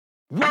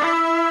In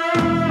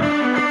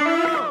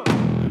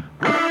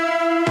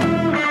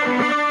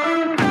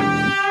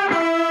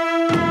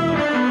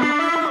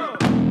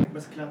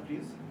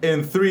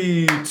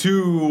 3,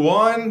 2,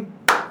 1,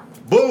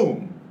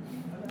 boom!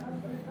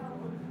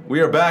 We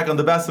are back on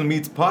the Basil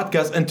Meets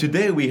podcast, and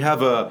today we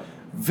have a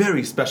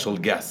very special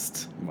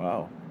guest.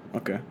 Wow.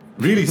 Okay.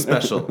 Really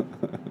special.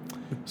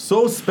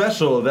 So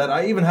special that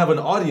I even have an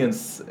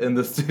audience in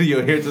the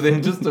studio here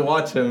today just to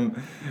watch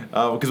him.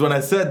 Because when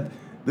I said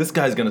this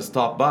guy's gonna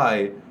stop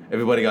by,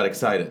 everybody got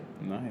excited.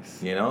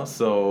 Nice. You know,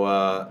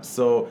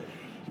 so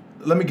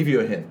let me give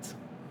you a hint.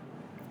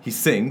 He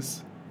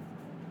sings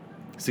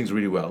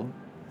really well.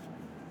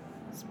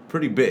 It's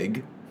pretty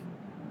big,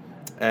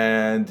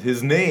 and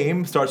his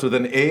name starts with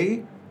an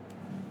A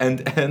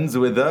and ends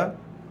with a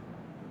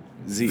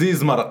Z.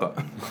 Ziz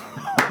Maraka.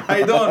 How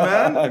you doing,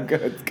 man?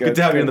 Good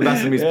to have you on the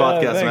Basil Meets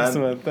podcast, thanks,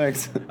 man.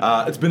 Thanks.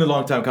 It's been a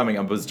long time coming.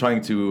 I was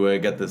trying to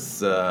get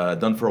this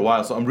done for a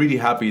while, so I'm really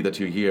happy that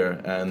you're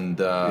here and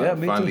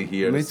finally too.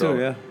 here. Me so,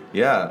 too, yeah.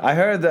 Yeah. I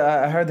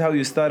heard how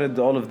you started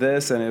all of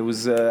this, and it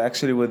was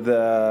actually with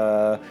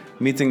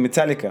meeting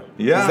Metallica.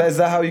 Yeah. Is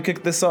that how you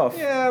kicked this off?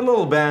 Yeah, a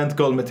little band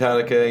called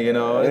Metallica, you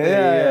know.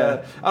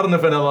 Yeah. I don't know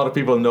if a lot of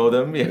people know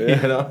them. You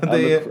know,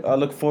 I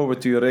look forward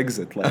to your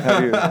exit. Like, how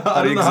do you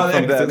I don't know how exit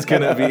from that? it's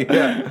gonna be.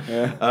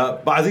 Yeah.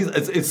 But Aziz,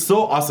 it's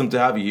so awesome to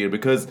have you here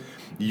because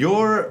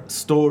your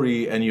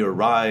story and your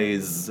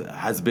rise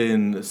has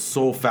been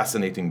so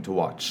fascinating to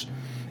watch.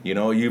 You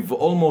know, you've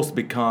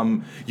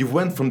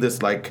went from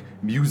this like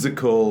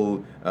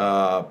musical,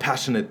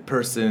 passionate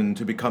person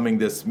to becoming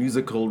this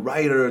musical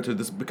writer to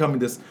becoming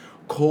this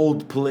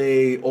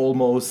Coldplay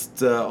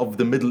almost of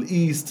the Middle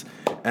East.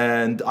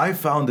 And I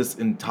found this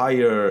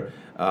entire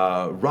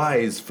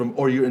rise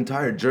or your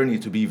entire journey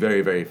to be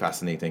very, very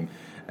fascinating.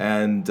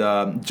 And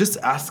just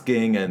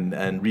asking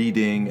and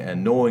reading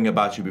and knowing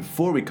about you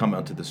before we come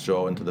onto the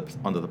show, onto the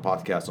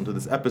podcast, onto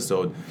this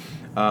episode,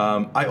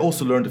 I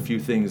also learned a few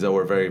things that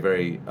were very,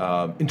 very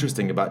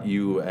interesting about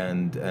you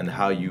and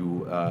how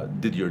you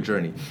did your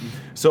journey.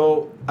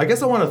 So I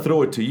guess I want to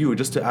throw it to you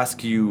just to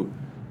ask you,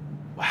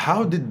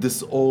 how did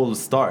this all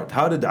start?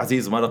 How did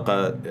Aziz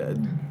Maraka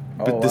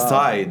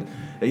decide,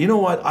 you know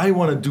what, I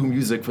want to do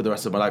music for the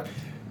rest of my life,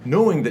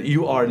 knowing that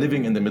you are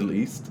living in the Middle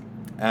East?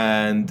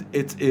 And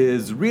it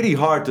is really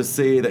hard to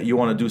say that you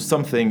want to do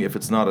something if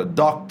it's not a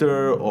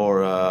doctor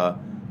or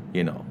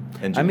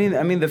engineer.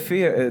 I mean, the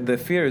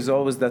fear is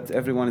always that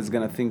everyone is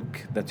gonna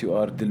think that you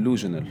are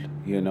delusional.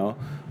 You know,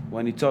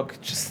 when you talk,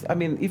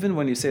 even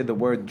when you say the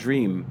word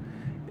dream,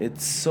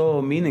 it's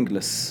so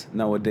meaningless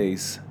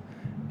nowadays.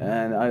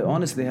 And I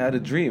honestly had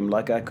a dream,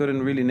 like I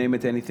couldn't really name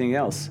it anything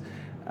else.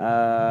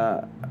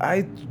 I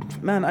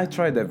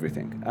tried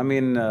everything.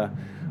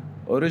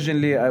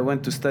 Originally, I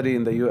went to study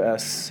in the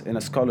U.S. in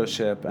a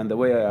scholarship, and the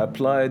way I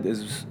applied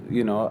is,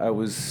 I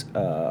was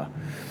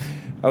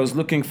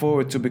looking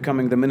forward to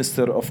becoming the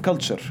Minister of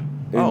Culture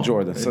in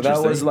Jordan. So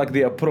that was like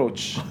the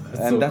approach,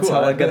 and that's cool.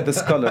 How I got the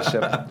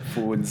scholarship.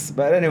 Fools.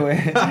 But anyway,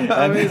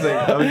 amazing.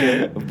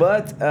 Okay.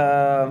 But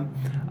I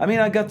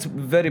got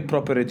very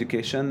proper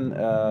education.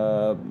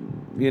 I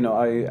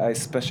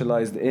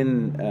specialized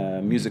in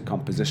music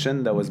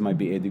composition. That was my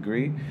BA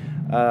degree.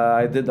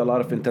 I did a lot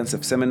of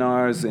intensive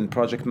seminars in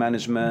project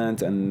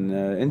management and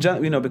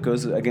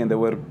because again they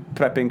were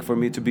prepping for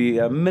me to be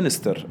a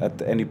minister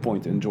at any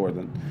point in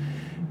Jordan.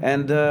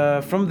 And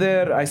from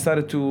there I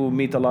started to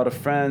meet a lot of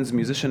friends,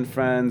 musician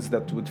friends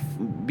that would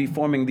be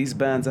forming these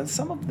bands, and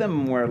some of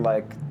them were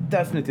like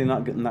definitely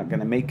not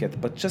gonna make it,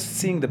 but just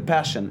seeing the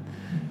passion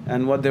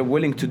and what they're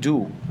willing to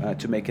do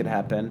to make it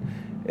happen,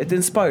 it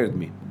inspired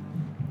me.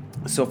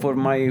 So for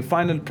my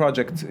final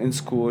project in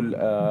school,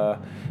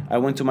 I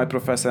went to my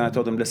professor and I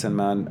told him, listen,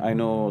 man, I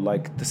know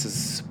like this is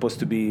supposed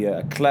to be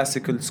a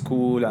classical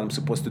school and I'm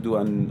supposed to do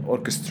an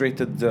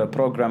orchestrated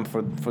program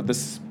for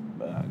this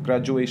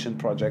graduation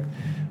project,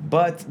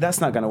 but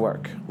that's not going to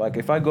work. Like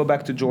if I go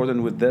back to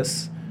Jordan with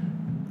this,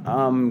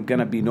 I'm going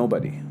to be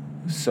nobody.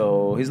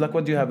 So he's like,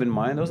 what do you have in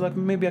mind? I was like,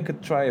 maybe I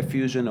could try a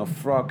fusion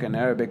of rock and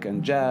Arabic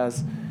and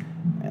jazz,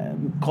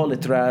 and call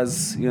it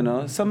Raz,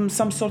 some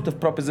sort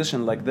of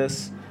proposition like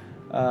this.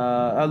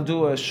 I'll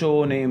do a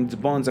show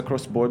named Bonds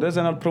Across Borders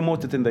and I'll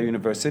promote it in the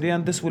university,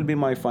 and this will be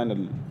my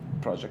final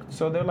project.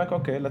 So they're like,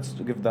 okay, let's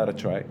give that a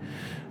try.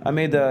 I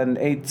made an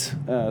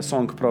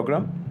 8-song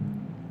program,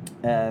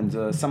 and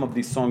some of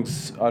these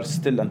songs are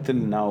still until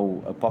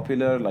now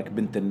popular, like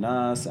Bint Al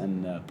Nas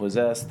and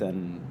Possessed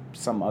and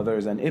some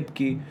others, and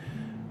Ibki.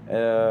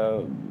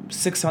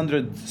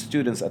 600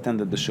 students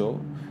attended the show.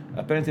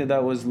 Apparently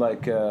that was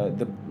like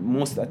the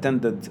most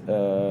attended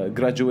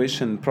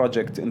graduation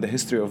project in the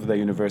history of the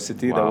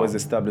university. Wow. That was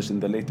established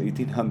in the late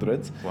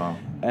 1800s. Wow.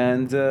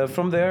 And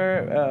from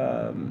there,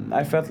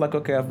 I felt like,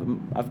 okay,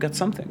 I've got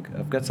something.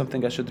 I've got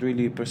something I should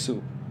really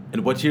pursue.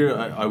 And what year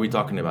are we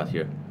talking about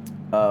here?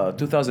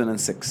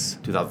 2006.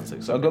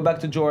 2006. So I go back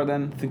to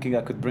Jordan thinking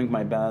I could bring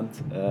my band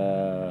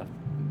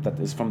that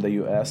is from the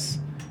US.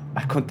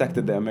 I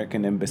contacted the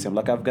American embassy. I'm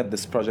like, I've got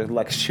this project.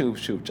 Like, shoot,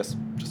 just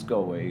go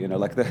away. You know,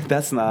 like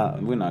that's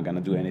not. We're not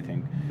gonna do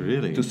anything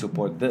Really? to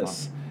support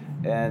this.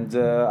 And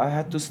I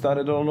had to start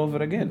it all over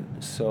again.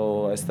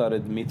 So I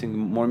started meeting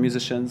more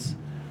musicians,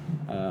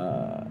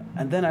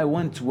 and then I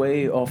went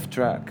way off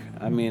track.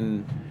 I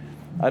mean,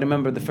 I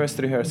remember the first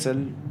rehearsal.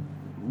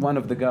 One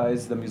of the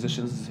guys, the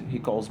musicians, he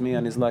calls me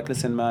and he's like,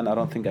 "Listen, man, I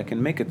don't think I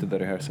can make it to the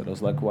rehearsal." I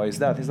was like, "Why is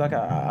that?" He's like,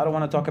 I don't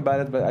want to talk about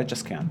it, but I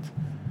just can't."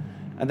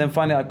 And then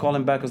finally I call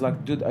him back. I was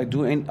like, "Dude,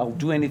 I'll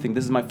do anything.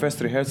 This is my first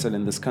rehearsal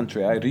in this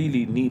country. I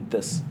really need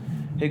this."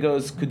 He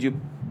goes, "Could you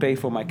pay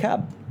for my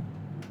cab?"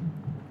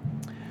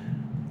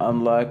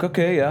 I'm like,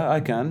 "Okay, yeah, I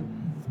can."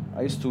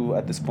 I used to,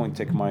 at this point,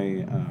 take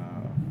my,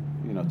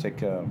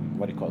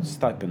 what do you call it,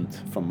 stipend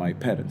from my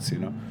parents, you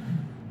know.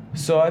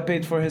 So I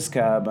paid for his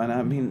cab, and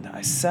I mean,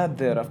 I sat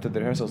there after the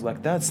rehearsal. I was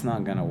like, that's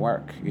not gonna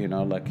work, you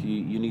know. Like,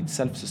 you need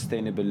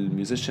self-sustainable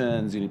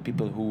musicians. You need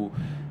people who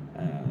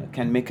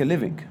can make a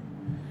living.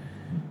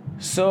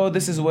 So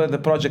this is where the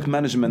project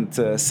management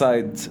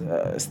side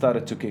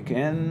started to kick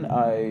in.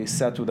 I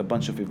sat with a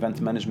bunch of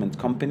event management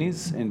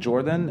companies in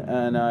Jordan,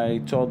 and I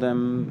told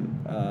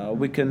them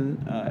we can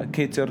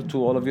cater to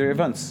all of your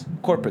events,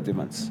 corporate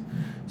events.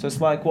 So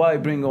it's like, why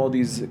bring all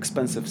these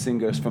expensive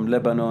singers from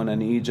Lebanon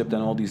and Egypt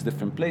and all these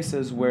different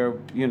places where,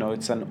 you know,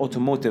 it's an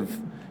automotive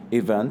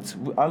event.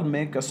 I'll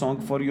make a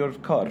song for your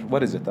car.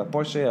 What is it? A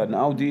Porsche, an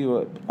Audi?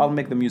 I'll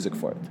make the music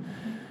for it.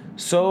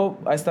 So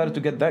I started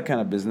to get that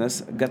kind of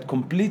business, got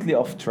completely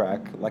off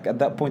track. Like at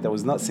that point, I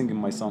was not singing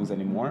my songs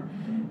anymore.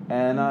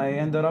 And I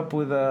ended up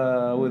with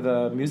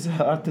a music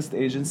artist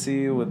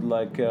agency with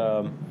like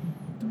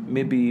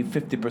maybe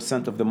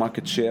 50% of the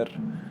market share,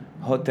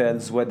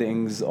 hotels,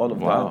 weddings, all of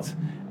that.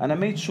 And I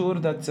made sure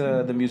that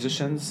the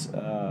musicians,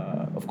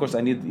 of course,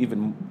 I need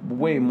even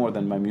way more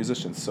than my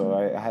musicians. So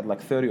I had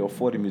like 30 or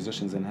 40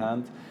 musicians in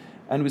hand.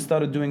 And we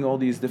started doing all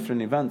these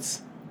different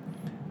events.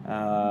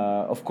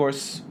 Of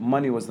course,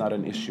 money was not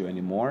an issue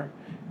anymore.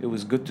 It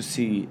was good to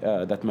see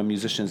that my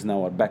musicians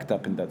now are backed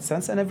up in that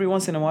sense. And every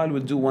once in a while,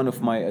 we'll do one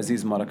of my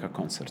Aziz Maraka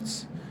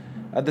concerts.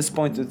 At this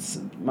point,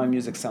 my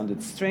music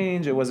sounded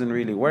strange. It wasn't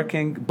really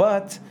working.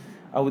 But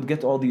I would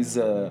get all these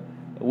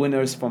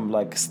winners from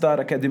like Star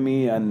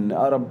Academy and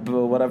Arab,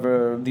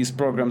 whatever these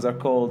programs are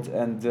called.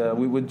 And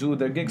we would do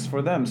their gigs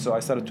for them. So I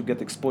started to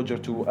get exposure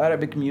to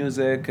Arabic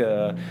music,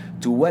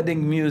 to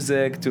wedding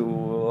music, to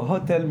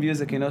hotel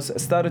music. You know, so I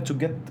started to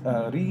get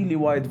a really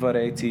wide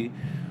variety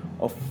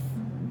of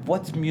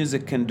what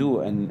music can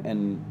do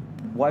and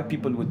why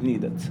people would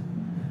need it.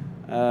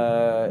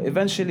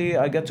 Eventually,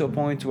 I got to a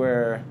point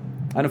where,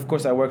 and of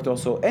course, I worked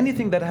also,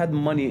 anything that had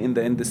money in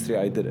the industry,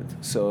 I did it.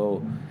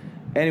 So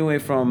anyway,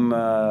 from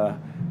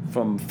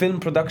film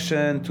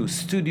production to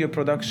studio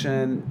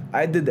production,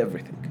 I did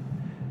everything.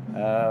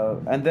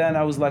 And then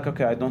I was like,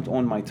 okay, I don't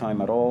own my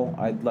time at all.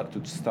 I'd like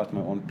to start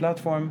my own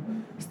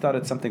platform.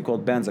 Started something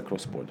called Bands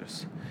Across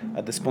Borders.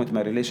 At this point,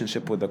 my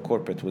relationship with the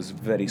corporate was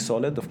very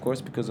solid, of course,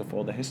 because of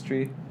all the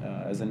history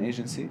as an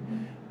agency.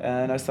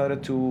 And I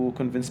started to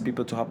convince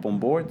people to hop on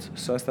board.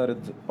 So I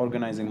started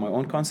organizing my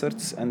own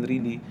concerts and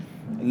really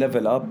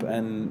level up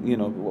and, you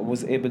know,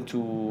 was able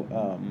to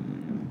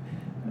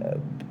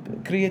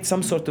create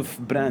some sort of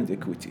brand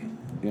equity,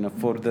 you know,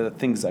 for the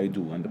things I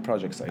do and the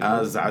projects I do.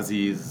 As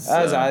Aziz.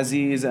 As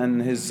Aziz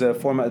and his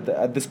format.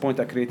 At this point,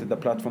 I created a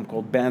platform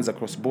called Bands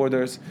Across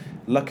Borders.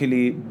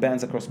 Luckily,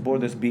 Bands Across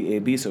Borders,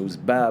 BAB, so it was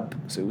BAB.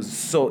 So it was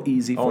so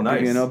easy for nice.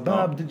 people, you know.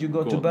 BAB, did you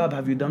go to BAB?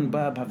 Have you done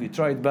BAB? Have you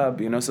tried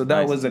BAB? You know, so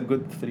that was a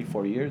good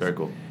 3-4 years. Very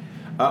cool.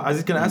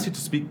 Aziz, can I ask you to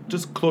speak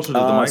just closer to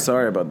the mic?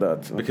 Sorry about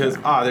that. Because,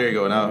 there you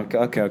go now.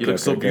 Okay, you look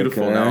so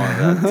beautiful okay. now.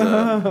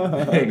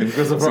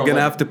 That, I'm going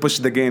to have to push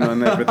the gain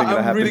on everything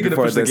that happened really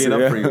before this. I'm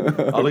really going to push the gain up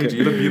for you. I'll look at you.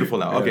 You look beautiful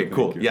now. Okay,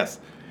 cool. Yes.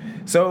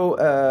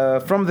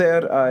 So from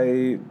there,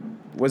 I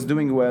was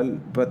doing well,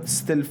 but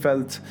still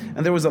felt,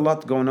 and there was a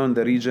lot going on in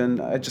the region.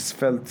 I just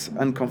felt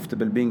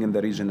uncomfortable being in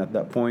the region at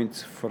that point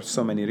for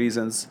so many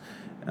reasons.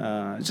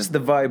 Just the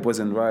vibe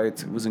wasn't right,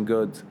 it wasn't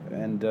good,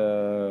 and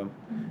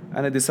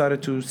I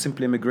decided to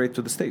simply immigrate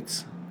to the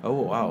States.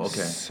 Oh, wow,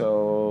 okay.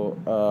 So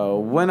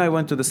when I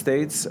went to the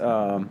States,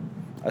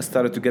 I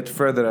started to get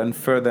further and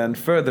further and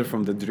further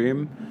from the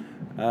dream.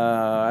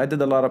 I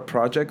did a lot of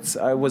projects.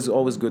 I was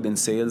always good in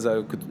sales.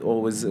 I could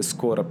always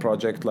score a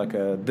project, like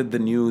did the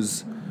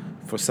news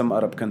for some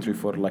Arab country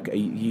for like a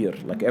year.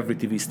 Like every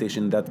TV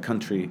station in that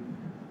country,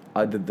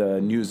 I did the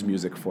news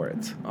music for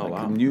it. Oh, like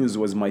wow. News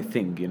was my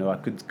thing, you know. I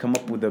could come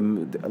up with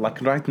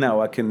like right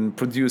now I can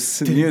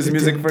produce news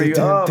music for you.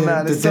 Oh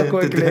man, it's so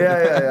quickly.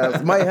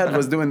 Yeah. My head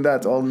was doing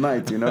that all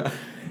night, you know.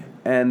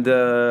 And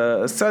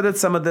so I did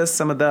some of this,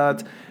 some of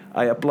that.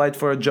 I applied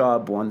for a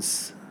job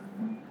once.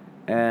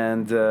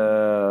 And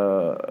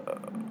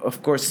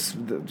of course,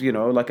 you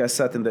know, like I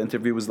said in the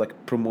interview, it was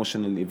like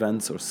promotional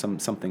events or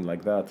something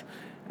like that.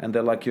 And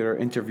they're like, your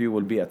interview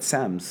will be at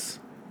Sam's.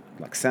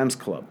 Like Sam's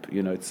Club,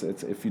 you know, it's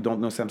if you don't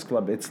know Sam's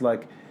Club, it's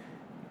like,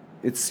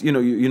 it's, you know,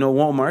 you know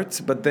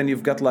Walmart, but then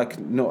you've got like,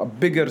 you know, a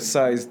bigger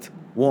sized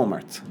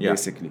Walmart,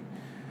 basically.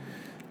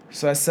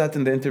 So I sat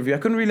in the interview. I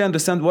couldn't really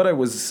understand what I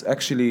was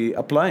actually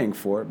applying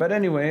for. But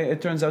anyway, it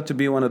turns out to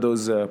be one of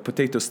those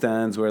potato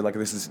stands where like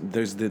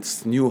there's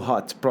this new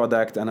hot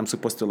product and I'm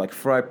supposed to like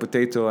fry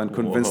potato and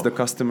convince Whoa. the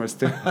customers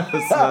to.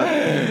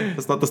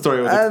 That's not the story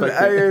I was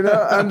expecting.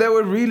 And they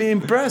were really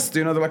impressed.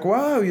 They're like,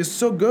 wow, you're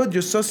so good.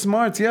 You're so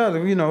smart. Yeah,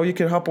 you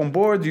can hop on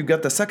board. You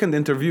got the second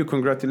interview.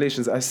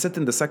 Congratulations. I sit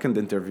in the second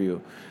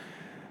interview.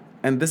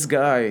 And this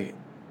guy,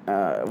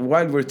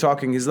 while we're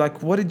talking, he's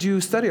like, what did you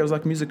study? I was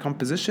like, music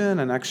composition.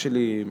 And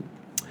actually,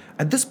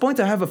 at this point,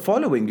 I have a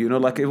following,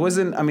 like it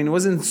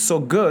wasn't so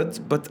good,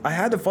 but I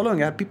had a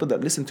following. I had people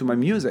that listened to my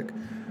music,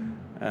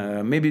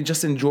 maybe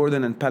just in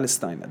Jordan and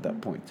Palestine at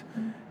that point.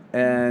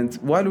 And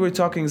while we're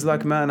talking, he's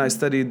like, man, I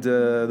studied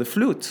the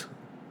flute.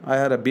 I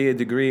had a BA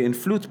degree in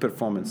flute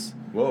performance.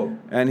 Whoa.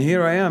 And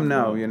here I am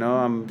now,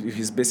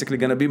 he's basically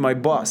going to be my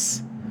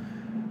boss.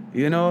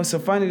 So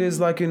finally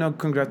it's like,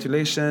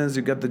 congratulations,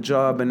 you got the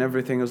job and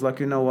everything. I was like,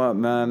 you know what,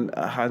 man,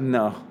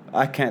 no,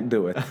 I can't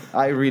do it.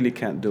 I really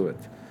can't do it.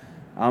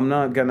 I'm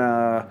not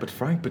gonna... But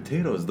frying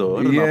potatoes, though.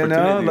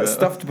 Like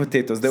stuffed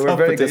potatoes. They were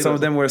very good. Some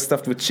of them were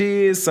stuffed with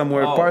cheese, some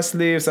were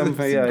parsley, some...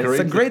 It's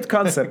a great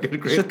concept.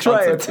 You should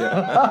try it.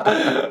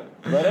 Yeah.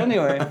 But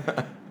anyway,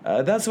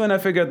 that's when I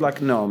figured,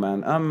 like, no,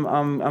 man,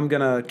 I'm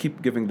gonna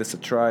keep giving this a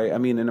try. I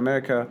mean, in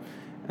America,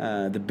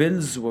 the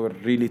bills were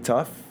really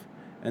tough.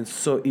 And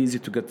so easy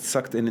to get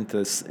sucked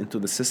into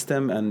the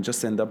system and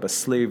just end up a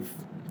slave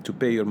to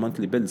pay your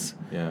monthly bills.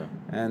 Yeah.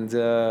 And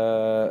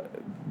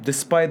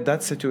despite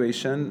that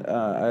situation,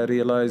 I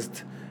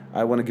realized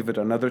I want to give it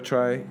another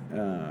try.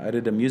 I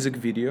did a music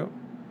video,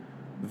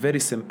 very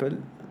simple.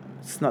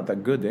 It's not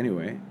that good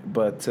anyway,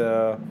 but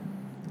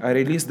I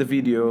released the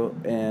video,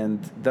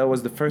 and that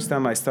was the first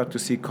time I started to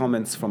see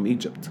comments from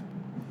Egypt.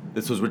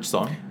 This was which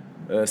song?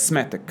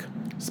 Smatic.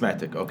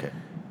 Smatic, okay.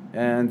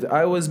 And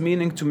I was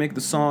meaning to make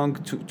the song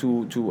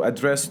to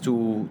address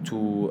to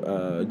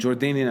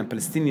Jordanian and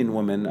Palestinian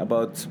women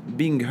about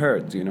being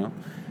heard,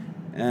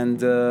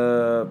 And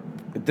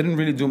it didn't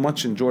really do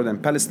much in Jordan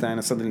and Palestine,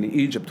 and suddenly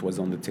Egypt was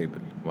on the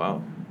table.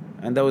 Wow.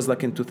 And that was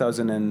like in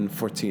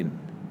 2014.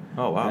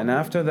 Oh, wow. And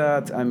after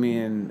that,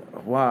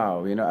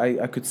 wow,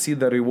 I could see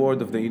the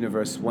reward of the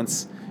universe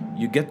once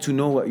you get to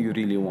know what you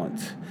really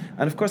want.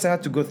 And of course, I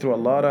had to go through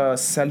a lot of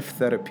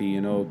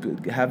self-therapy,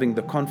 having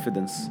the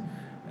confidence.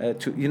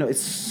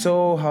 It's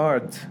so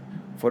hard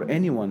for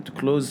anyone to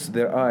close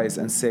their eyes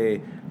and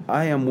say,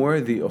 I am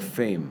worthy of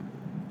fame.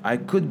 I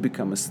could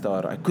become a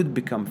star. I could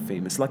become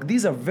famous. Like,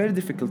 these are very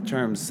difficult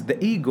terms.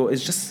 The ego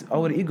is just,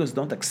 our egos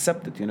don't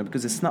accept it,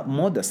 because it's not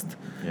modest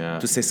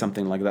to say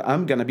something like that.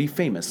 I'm going to be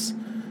famous.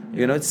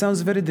 It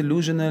sounds very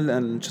delusional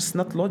and just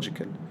not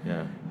logical.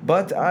 Yeah.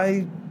 But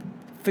I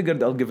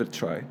figured I'll give it a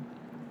try.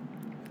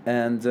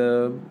 And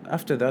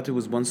after that, it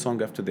was one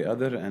song after the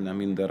other, and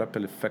the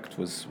ripple effect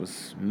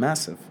was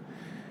massive.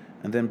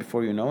 And then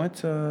before you know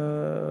it,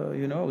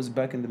 I was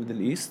back in the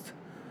Middle East.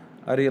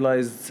 I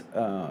realized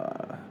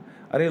I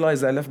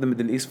left the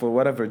Middle East for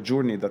whatever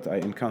journey that I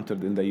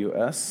encountered in the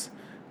U.S.,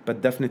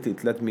 but definitely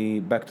it led me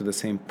back to the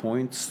same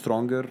point,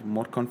 stronger,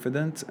 more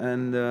confident,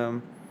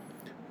 and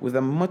with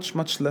a much,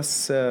 much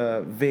less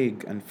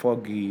vague and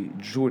foggy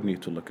journey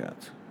to look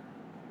at.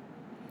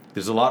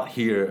 There's a lot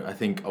here I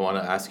think I want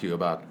to ask you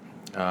about.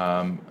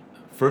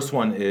 First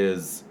one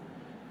is,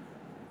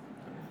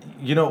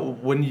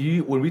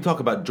 when we talk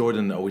about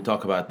Jordan or we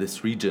talk about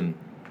this region,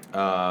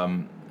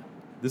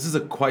 this is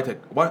quite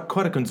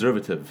a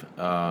conservative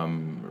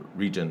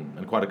region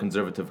and quite a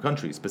conservative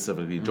country,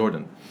 specifically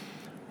Jordan.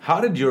 How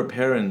did your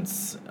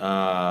parents,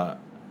 how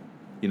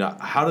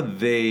did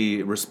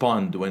they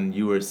respond when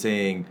you were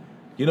saying,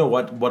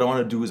 what I want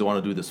to do is I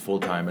want to do this full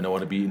time and I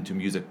want to be into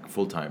music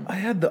full time? I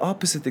had the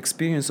opposite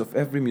experience of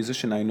every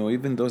musician I know,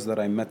 even those that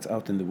I met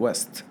out in the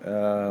West.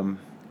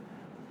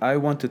 I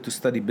wanted to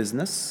study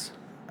business.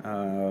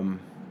 A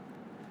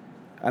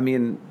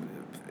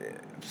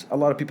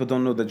lot of people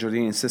don't know the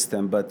Jordanian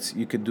system, but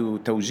you could do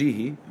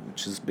tawjihi,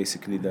 which is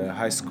basically the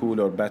high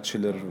school or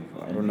bachelor,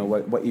 I don't know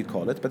what you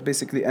call it, but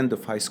basically end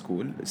of high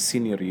school,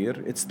 senior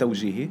year, it's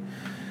tawjihi.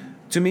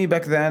 To me,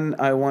 back then,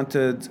 I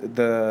wanted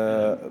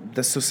the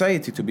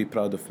society to be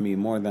proud of me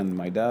more than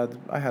my dad.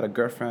 I had a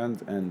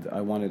girlfriend, and I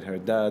wanted her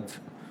dad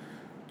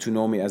to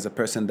know me as a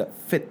person that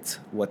fit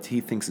what he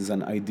thinks is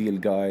an ideal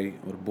guy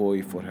or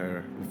boy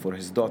for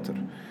his daughter.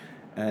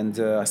 And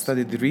I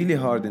studied really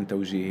hard in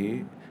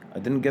tawjihi. I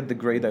didn't get the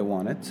grade I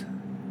wanted,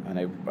 and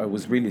I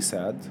was really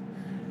sad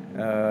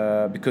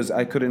because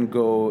I couldn't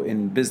go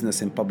in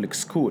business in public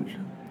school.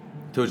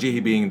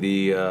 Tawjihi being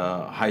the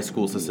high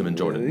school system in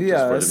Jordan.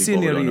 Yeah,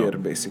 senior year,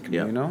 basically,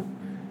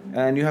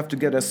 And you have to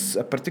get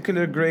a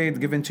particular grade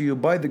given to you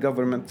by the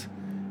government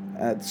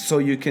so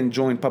you can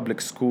join public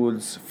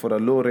schools for a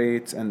low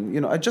rate.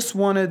 And, I just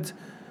wanted...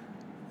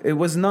 It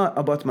was not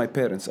about my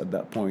parents at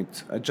that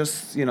point. I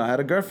just, I had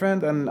a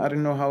girlfriend, and I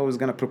didn't know how I was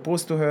going to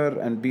propose to her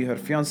and be her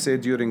fiancé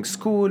during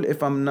school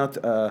if I'm not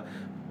a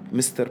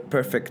Mr.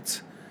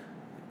 Perfect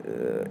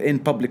in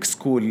public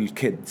school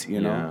kid,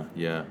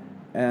 Yeah.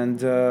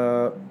 And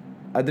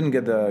I didn't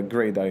get the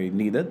grade I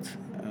needed.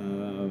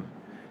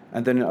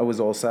 And then I was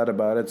all sad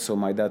about it. So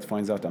my dad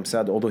finds out I'm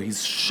sad, although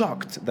he's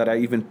shocked that I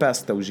even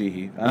passed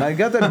Tawjihi. And I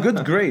got a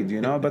good grade, you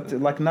know, but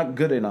like not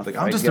good enough. Like,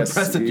 I'm I just guess.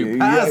 impressed that you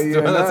passed.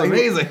 That's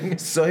amazing.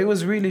 So he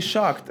was really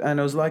shocked. And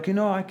I was like, you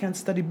know, I can't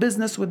study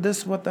business with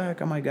this. What the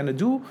heck am I going to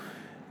do?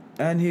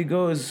 And he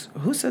goes,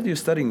 who said you're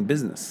studying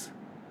business?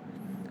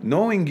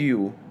 Knowing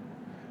you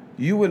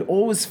will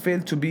always fail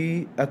to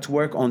be at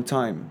work on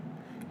time.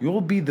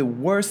 You'll be the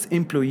worst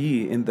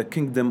employee in the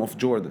kingdom of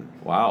Jordan.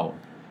 Wow.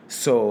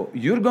 So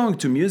you're going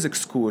to music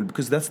school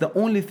because that's the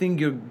only thing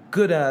you're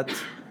good at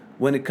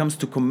when it comes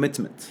to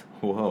commitment.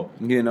 Whoa.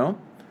 You know?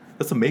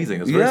 That's amazing.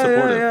 It's very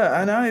supportive.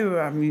 Yeah. And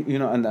I mean, you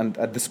know, and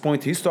at this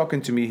point, he's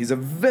talking to me. He's a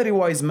very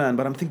wise man,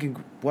 but I'm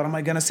thinking, what am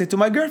I going to say to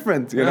my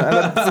girlfriend? You know, and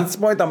at this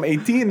point, I'm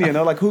 18, you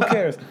know, like, who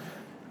cares?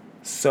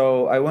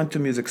 So I went to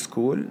music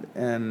school,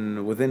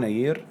 and within a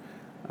year,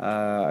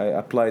 I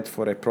applied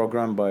for a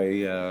program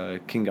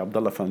by King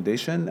Abdullah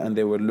Foundation, and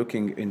they were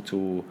looking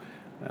into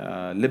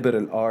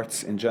liberal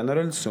arts in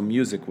general, so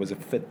music was a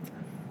fit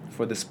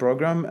for this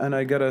program, and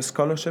I got a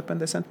scholarship, and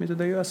they sent me to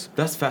the US.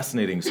 That's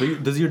fascinating. So,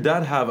 does your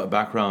dad have a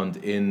background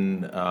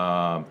in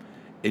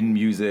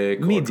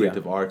music Media. or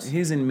creative arts?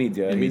 He's in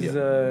media. In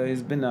media.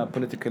 He's been a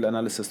political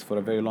analyst for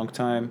a very long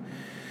time.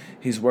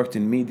 He's worked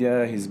in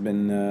media. He's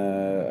been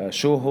a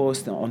show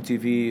host on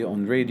TV,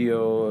 on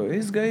radio.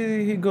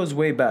 He goes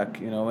way back,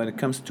 you know, when it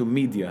comes to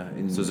media.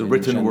 So he's a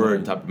written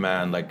word type of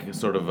man, like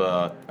sort of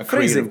a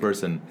creative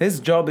person. His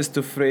job is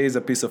to phrase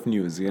a piece of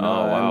news, you know.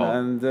 Oh, wow.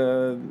 And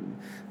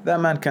that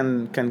man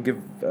can give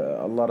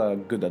a lot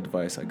of good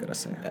advice, I gotta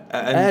say.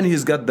 And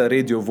he's got the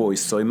radio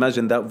voice. So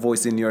imagine that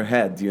voice in your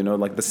head, you know,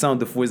 like the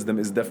sound of wisdom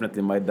is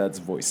definitely my dad's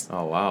voice.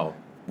 Oh, wow.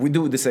 We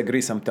do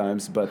disagree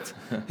sometimes, but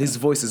his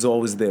voice is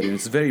always there. And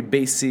it's very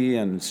bassy,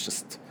 and it's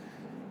just...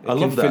 I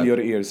love that. Fill your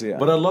ears, yeah.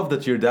 But I love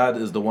that your dad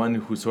is the one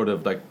who sort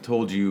of like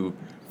told you,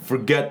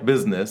 forget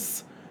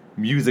business,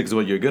 music's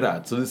what you're good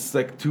at. So this is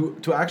like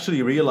to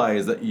actually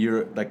realize that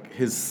you're like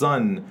his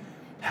son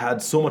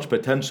had so much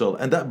potential,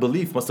 and that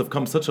belief must have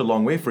come such a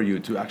long way for you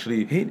to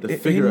actually the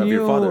figure of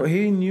your father.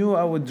 He knew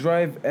I would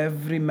drive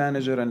every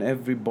manager and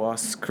every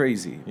boss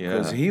crazy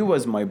because he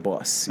was my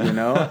boss, you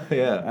know.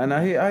 Yeah. And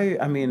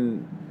I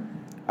mean,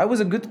 I was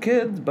a good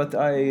kid, but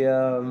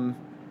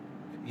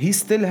he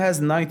still has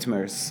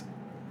nightmares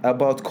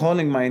about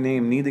calling my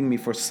name, needing me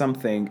for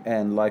something,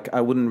 and like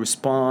I wouldn't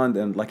respond,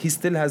 and like he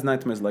still has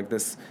nightmares like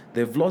this.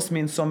 They've lost me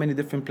in so many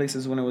different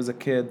places when I was a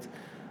kid.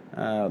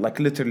 Like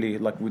literally,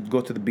 like we'd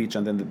go to the beach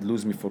and then they'd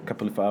lose me for a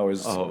couple of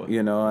hours,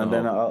 you know, and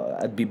then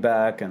I'd be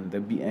back and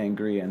they'd be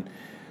angry. And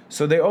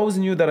so they always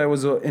knew that I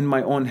was in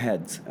my own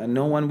head, and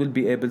no one will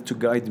be able to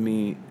guide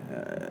me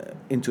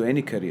into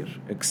any career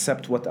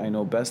except what I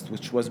know best,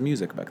 which was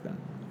music back then.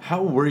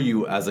 How were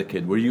you as a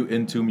kid? Were you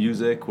into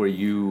music? Were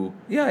you...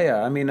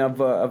 Yeah. I mean, I've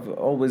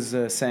always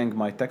sang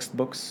my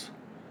textbooks.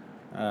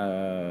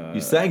 You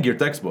sang your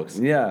textbooks?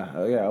 Yeah,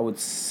 I would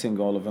sing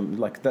all of them.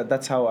 Like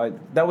that's how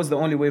that was the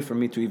only way for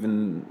me to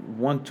even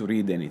want to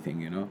read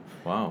anything, you know.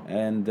 Wow.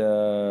 And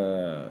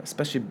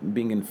especially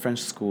being in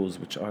French schools,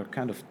 which are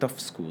kind of tough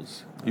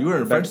schools. You were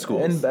in French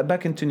schools? And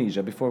back in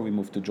Tunisia before we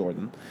moved to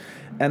Jordan.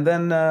 And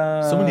then...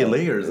 so many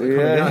layers.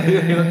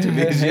 Yeah.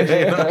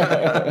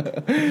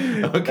 Tunisia.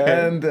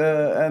 Okay.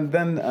 And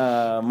then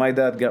my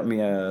dad got me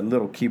a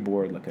little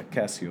keyboard, like a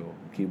Casio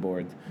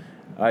keyboard.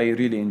 I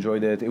really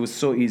enjoyed it. It was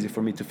so easy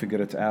for me to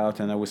figure it out,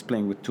 and I was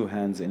playing with two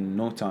hands in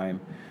no time.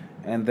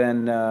 And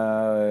then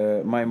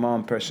my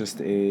mom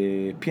purchased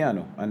a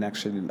piano, an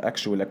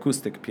actual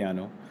acoustic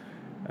piano,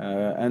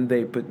 and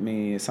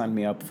they signed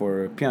me up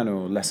for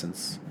piano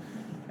lessons.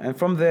 And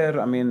from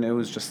there, I mean, it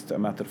was just a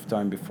matter of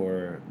time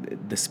before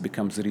this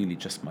becomes really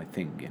just my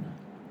thing, you know.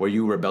 Were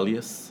you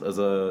rebellious as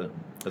a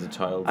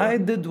child? I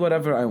did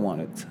whatever I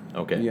wanted.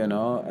 Okay. You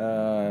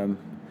know.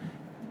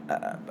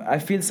 I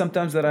feel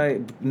sometimes that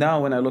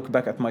now when I look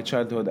back at my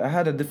childhood, I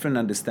had a different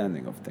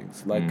understanding of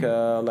things. Like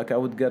I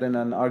would get in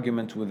an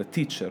argument with a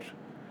teacher,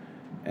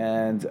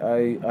 and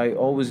I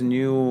always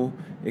knew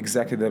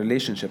exactly the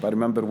relationship. I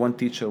remember one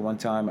teacher one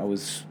time, I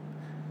was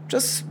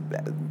just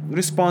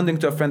responding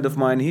to a friend of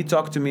mine. He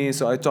talked to me,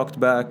 so I talked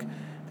back,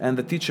 and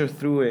the teacher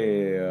threw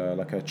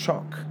a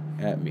chalk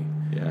at me.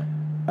 Yeah.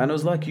 And I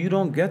was like, you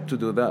don't get to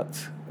do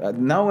that.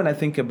 Now when I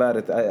think about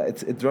it,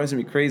 it drives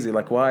me crazy.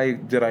 Like, why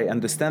did I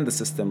understand the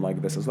system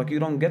like this? I was like, you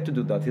don't get to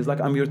do that. He's like,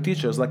 I'm your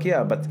teacher. I was like,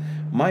 yeah, but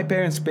my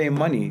parents pay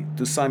money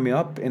to sign me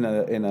up in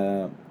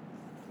a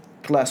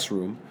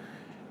classroom.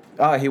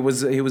 He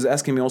was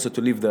asking me also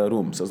to leave the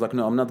room. So I was like,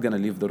 no, I'm not going to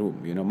leave the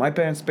room. You know, my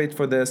parents paid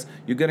for this.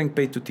 You're getting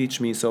paid to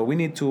teach me. So we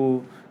need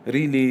to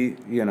really,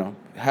 you know,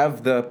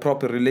 have the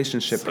proper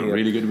relationship here. That's a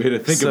really good way to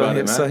think about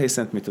it, man. So he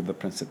sent me to the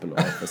principal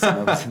office,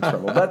 and I was in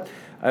trouble. But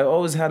I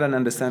always had an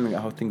understanding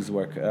of how things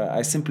work.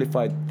 I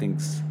simplified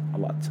things a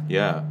lot.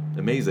 Yeah,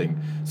 amazing.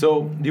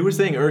 So you were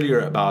saying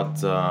earlier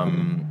about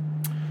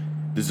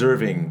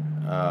deserving.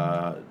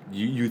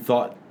 You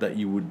thought that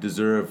you would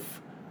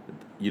deserve,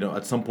 you know,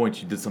 at some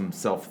point you did some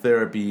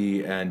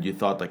self-therapy and you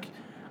thought like,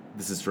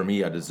 this is for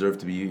me, I deserve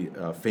to be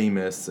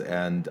famous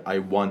and I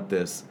want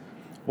this.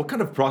 what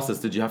kind of process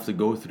did you have to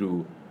go through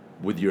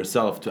with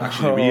yourself to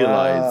actually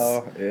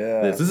realize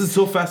this? This is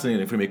so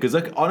fascinating for me because,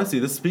 like, honestly,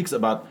 this speaks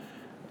about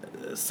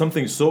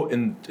something so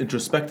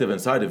introspective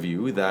inside of you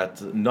that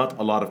not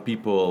a lot of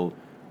people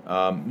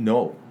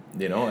know,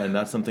 you know, and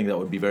that's something that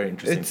would be very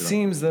interesting It to know.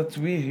 seems that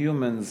we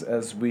humans,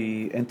 as we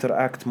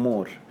interact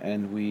more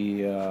and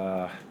we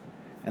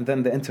and then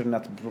the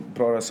internet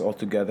brought us all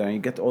together, and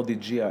you get all the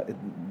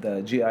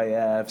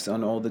GIFs and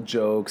all the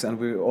jokes, and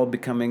we're all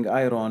becoming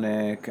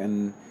ironic,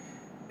 and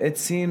it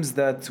seems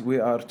that we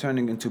are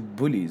turning into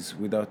bullies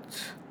without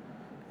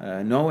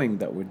knowing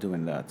that we're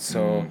doing that.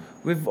 So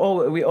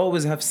we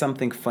always have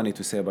something funny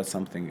to say about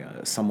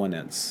someone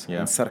else,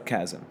 and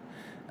sarcasm.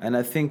 And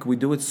I think we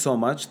do it so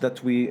much that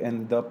we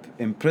end up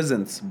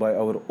imprisoned by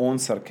our own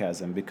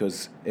sarcasm, because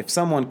if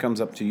someone comes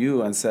up to you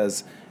and says,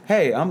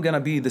 "Hey, I'm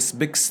gonna be this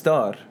big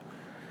star,"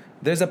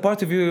 there's a part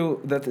of you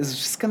that is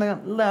just gonna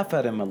laugh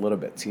at him a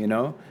little bit, you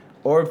know,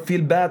 or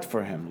feel bad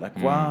for him, like,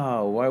 wow,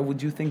 why would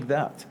you think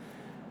that?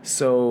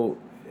 So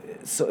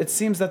it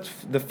seems that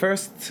the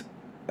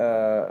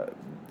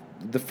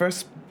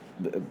first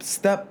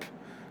step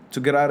to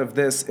get out of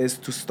this is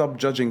to stop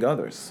judging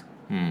others.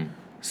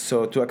 So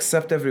to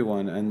accept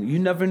everyone, and you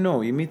never know,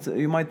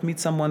 you might meet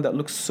someone that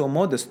looks so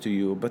modest to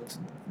you, but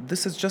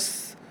this is just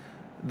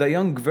the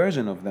young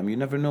version of them. You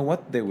never know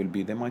what they will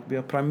be. They might be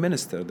a prime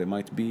minister. They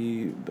might be,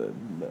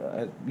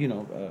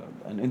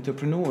 an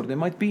entrepreneur. They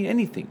might be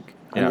anything,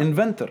 an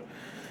inventor.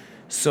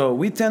 So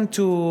we tend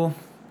to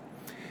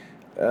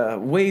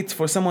wait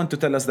for someone to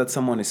tell us that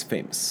someone is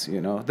famous,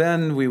 you know. Then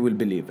we will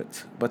believe it.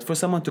 But for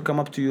someone to come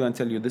up to you and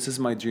tell you, "This is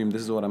my dream.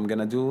 This is what I'm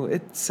gonna do,"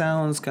 it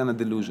sounds kind of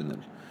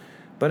delusional.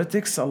 But it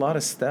takes a lot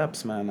of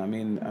steps, man. I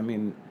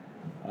mean,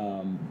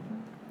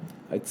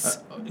 it's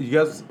you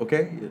guys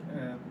okay?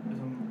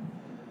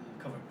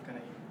 Cover. Can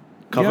I?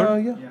 Cover?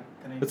 Yeah. Yeah.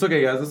 Can I? It's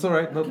okay, guys. It's all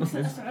right. No,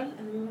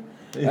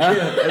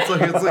 أسأل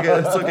سؤال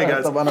it's okay,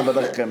 guys. طب أنا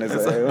بدخن It's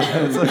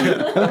okay.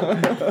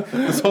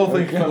 This whole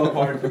thing fell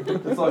apart.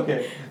 It's okay.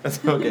 It's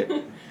okay.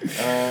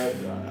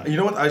 You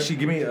know what? Actually,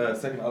 give me a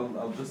second.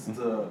 I'll just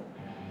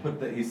put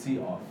the AC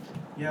off.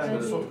 Yeah,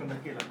 الصوت كنت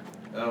أحكي لك.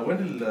 When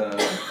did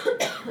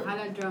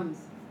على drums.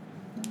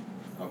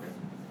 Okay.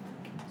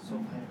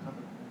 الصوت هاي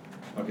خطر.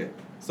 Okay.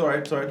 It's all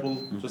right.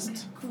 We'll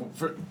just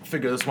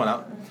figure this one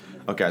out.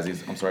 Okay, Aziz,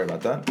 I'm sorry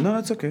about that. No,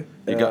 it's okay.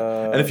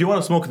 And if you want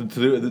to smoke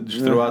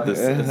throughout this,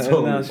 it's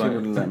totally no, she fine.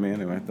 wouldn't let me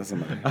anyway. It doesn't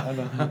matter.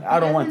 I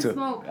don't want to.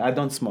 Smoke. I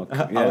don't smoke.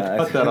 I'll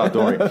cut that out,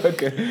 don't worry.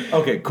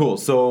 Okay, cool.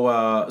 So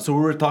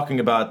we were talking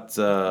about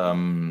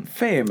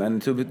Fame, and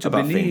to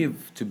About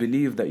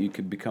believe that you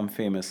could become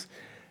famous.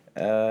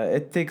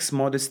 It takes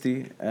modesty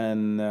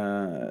and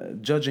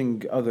judging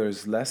others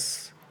less.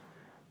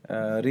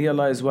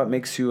 Realize what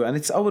makes you, and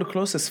it's our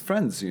closest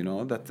friends, you know,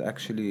 that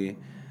actually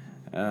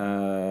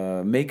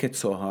make it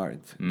so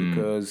hard.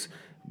 Because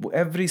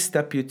every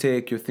step you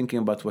take, you're thinking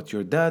about what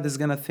your dad is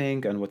gonna think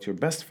and what your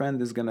best friend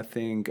is gonna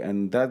think, and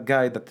that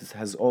guy that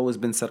has always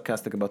been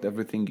sarcastic about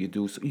everything you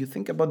do. So you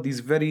think about these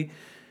very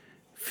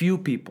few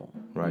people,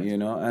 Right. you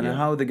know, and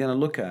how they're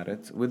gonna look at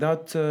it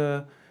without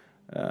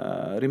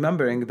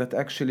remembering that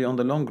actually on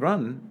the long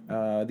run,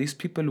 these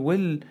people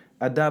will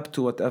adapt to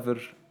whatever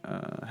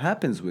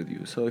happens with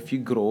you. So if you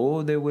grow,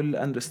 they will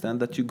understand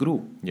that you grew.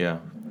 yeah.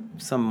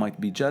 Some might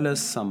be jealous,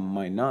 some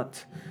might not.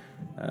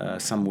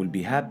 Some will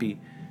be happy.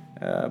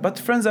 But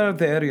friends are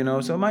there, you know.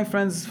 So my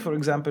friends, for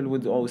example,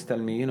 would always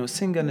tell me, you know,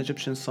 sing an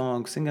Egyptian song,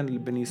 sing a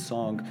Lebanese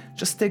song.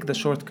 Just take the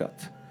shortcut.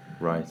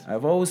 Right.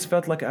 I've always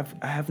felt like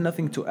I have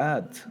nothing to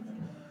add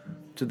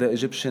to the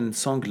Egyptian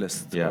song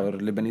list or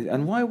Lebanese.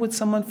 And why would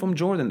someone from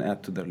Jordan add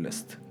to their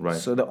list?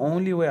 Right. So the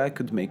only way I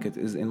could make it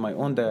is in my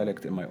own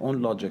dialect, in my own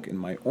logic, in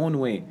my own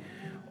way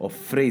of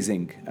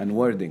phrasing and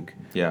wording.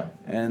 Yeah.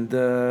 And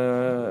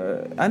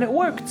it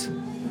worked.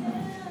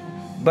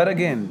 But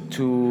again,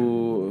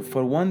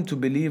 for one to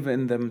believe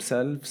in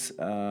themselves,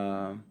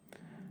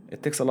 it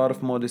takes a lot of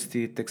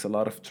modesty, it takes a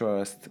lot of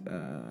trust,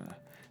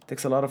 it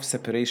takes a lot of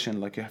separation.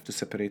 Like you have to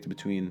separate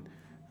between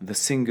the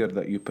singer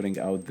that you're putting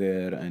out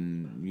there and,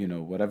 you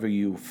know, whatever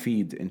you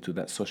feed into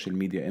that social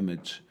media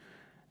image,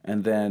 and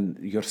then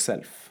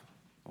yourself,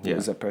 who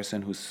is a person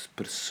who's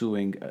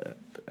pursuing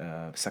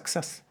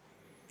success.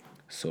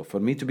 So for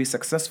me to be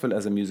successful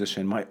as a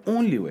musician, my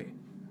only way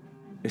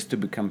is to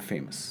become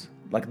famous.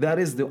 Like that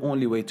is the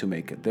only way to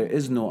make it. There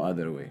is no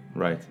other way.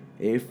 Right.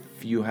 If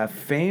you have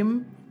fame,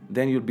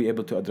 then you'll be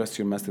able to address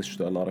your message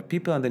to a lot of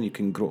people, and then you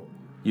can grow.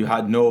 You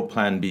had no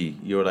plan B.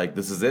 You were like,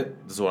 this is it.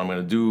 This is what I'm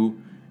going to do.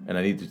 And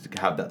I need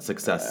to have that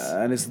success.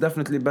 And it's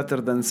definitely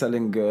better than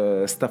selling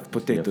stuffed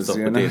potatoes. Stuffed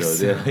you know?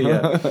 potatoes,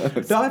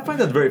 yeah. So I find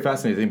that very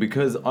fascinating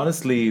because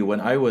honestly,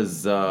 when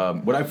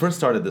I first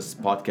started this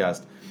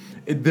podcast,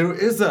 there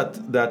is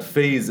that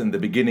phase in the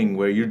beginning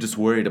where you're just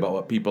worried about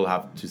what people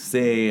have to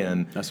say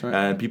and That's right.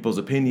 and people's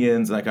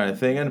opinions and that kind of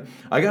thing. And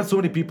I got so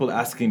many people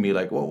asking me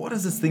like, well, what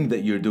is this thing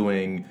that you're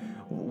doing?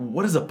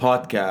 What is a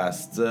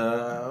podcast?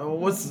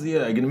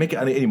 Are you gonna make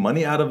any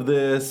money out of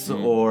this?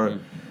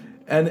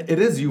 And it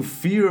is, you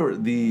fear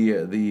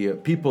the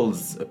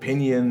people's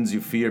opinions,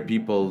 you fear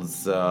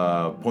people's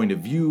point of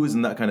views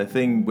and that kind of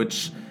thing,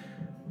 which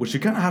you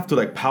kind of have to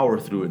like power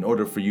through in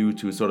order for you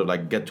to sort of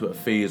like get to a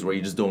phase where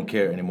you just don't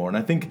care anymore. And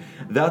I think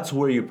that's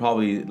where you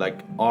probably like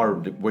are,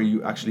 where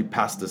you actually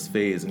passed this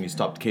phase and you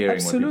stopped caring.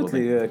 Absolutely, what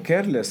people think.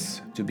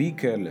 careless. To be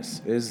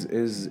careless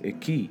is a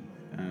key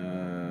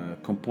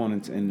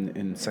component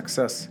in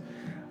success.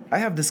 I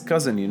have this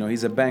cousin,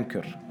 he's a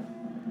banker,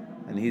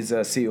 and he's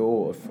a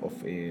CEO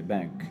of a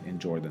bank in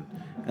Jordan.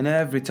 And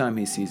every time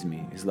he sees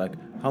me, he's like,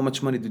 "How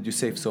much money did you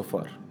save so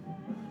far?"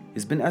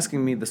 He's been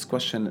asking me this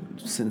question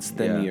since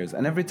 10 years.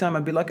 And every time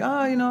I'd be like,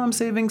 I'm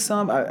saving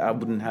some. I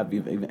wouldn't have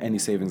even any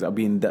savings. I'll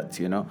be in debt,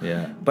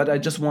 Yeah. But I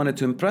just wanted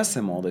to impress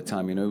him all the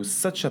time. It was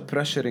such a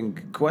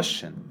pressuring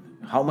question.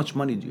 How much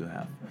money do you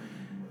have?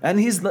 And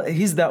he's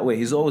that way.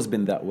 He's always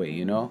been that way,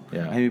 Yeah.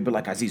 And he'd be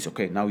like, Aziz,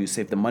 okay, now you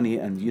save the money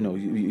and,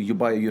 you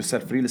buy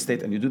yourself real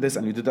estate and you do this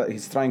and you do that.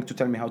 He's trying to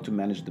tell me how to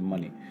manage the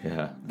money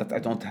that I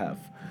don't have.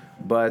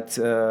 But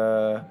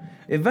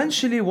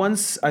eventually,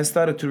 once I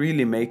started to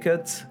really make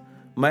it,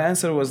 my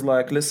answer was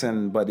like,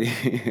 listen, buddy,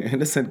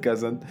 listen,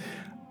 cousin,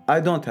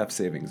 I don't have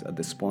savings at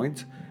this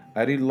point.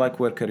 I really like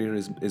where career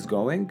is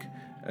going.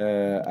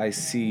 I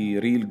see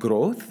real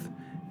growth,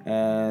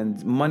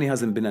 and money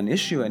hasn't been an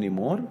issue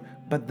anymore,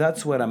 but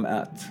that's where I'm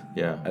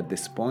at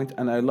this point,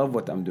 and I love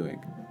what I'm doing.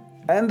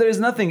 And there is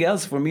nothing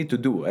else for me to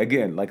do.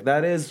 Again, like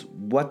that is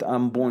what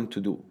I'm born to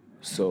do.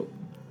 So,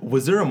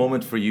 was there a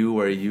moment for you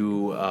where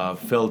you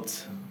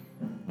felt,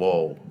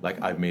 whoa,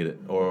 like I've made it,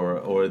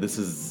 or this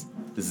is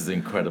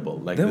incredible?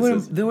 Like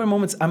there were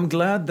moments. I'm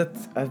glad that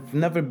I've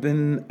never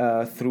been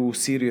through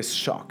serious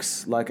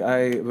shocks. Like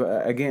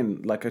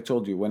like I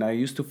told you, when I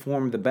used to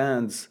form the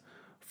bands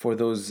for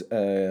those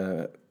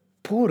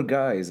poor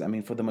guys, I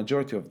mean, for the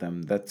majority of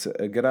them, that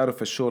get out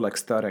of a show like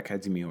Star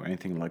Academy or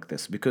anything like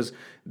this, because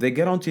they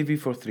get on TV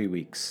for 3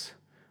 weeks.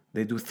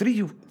 They do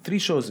three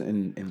shows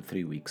in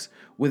 3 weeks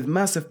with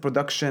massive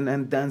production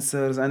and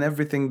dancers and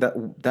everything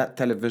that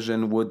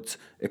television would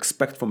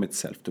expect from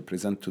itself to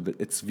present to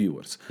its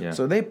viewers. Yeah.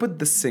 So they put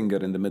the singer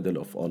in the middle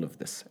of all of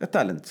this, a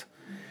talent.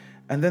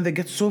 And then they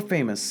get so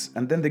famous,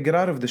 and then they get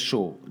out of the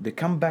show. They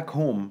come back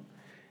home,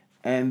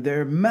 and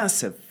they're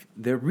massive.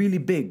 They're really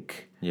big.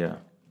 Yeah.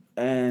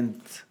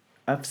 And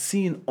I've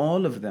seen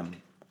all of them,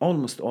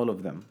 almost all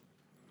of them,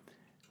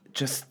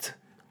 just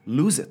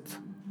lose it.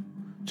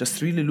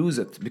 Just really lose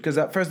it. Because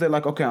at first they're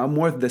like, okay, I'm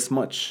worth this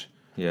much.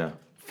 Yeah.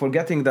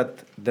 Forgetting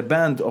that the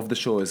band of the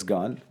show is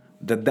gone,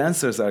 the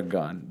dancers are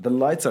gone, the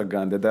lights are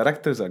gone, the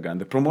directors are gone,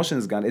 the promotion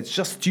is gone. It's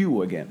just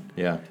you again.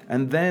 Yeah.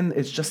 And then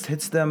it just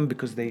hits them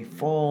because they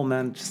fall,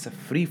 man, just a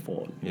free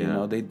fall.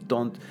 Yeah. They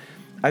don't.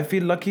 I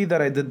feel lucky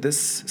that I did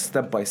this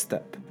step by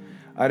step.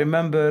 I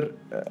remember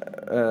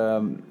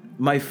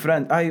my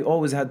friend, I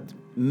always had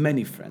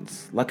many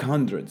friends, like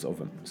hundreds of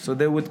them. So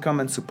they would come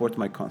and support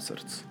my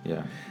concerts.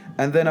 Yeah.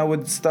 And then I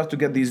would start to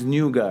get these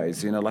new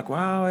guys, like,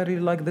 wow, I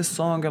really like this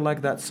song, I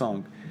like that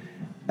song.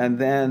 And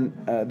then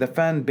the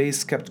fan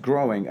base kept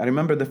growing. I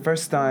remember the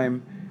first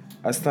time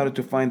I started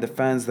to find the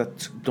fans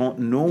that don't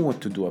know what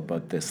to do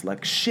about this,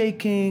 like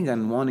shaking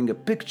and wanting a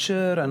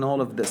picture and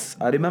all of this.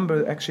 I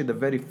remember actually the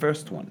very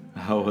first one.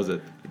 How was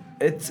it?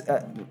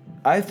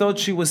 I thought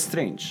she was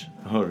strange.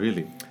 Oh,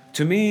 really?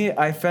 To me,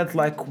 I felt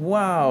like,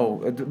 wow,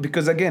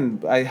 because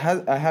again, I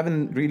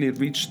haven't really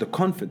reached the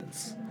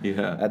confidence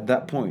at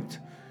that point.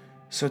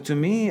 So to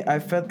me, I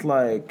felt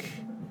like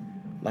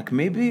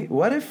maybe,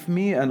 what if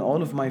me and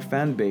all of my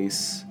fan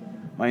base,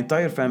 my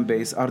entire fan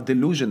base, are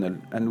delusional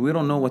and we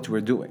don't know what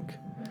we're doing?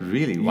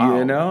 Really?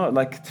 Wow.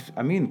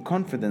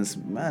 Confidence,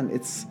 man,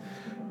 it's...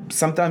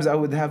 Sometimes I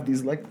would have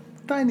these,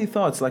 tiny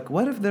thoughts,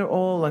 what if they're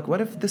all,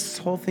 what if this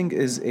whole thing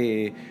is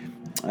a...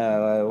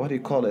 what do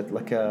you call it?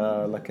 Like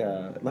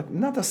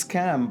not a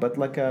scam, but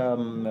like a...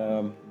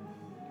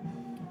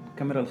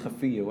 camera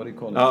al-khafiyya, what do you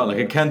call it? Oh,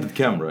 like a candid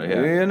camera,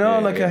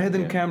 a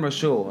hidden camera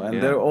show.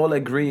 And they're all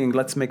agreeing,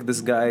 let's make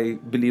this guy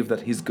believe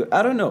that he's good.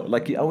 I don't know,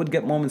 I would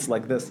get moments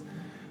like this.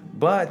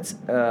 But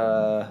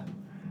I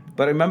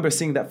remember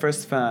seeing that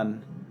first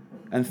fan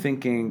and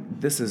thinking,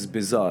 this is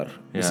bizarre.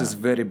 This is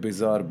very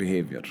bizarre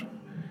behavior.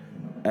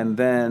 And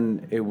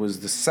then it was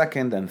the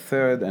second and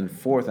third and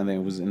fourth, and then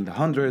it was in the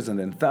hundreds and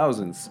then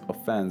thousands of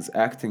fans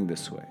acting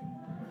this way.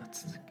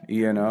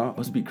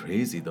 Must be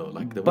crazy though.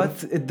 But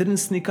it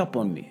didn't sneak up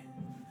on me.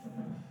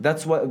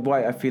 That's why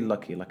I feel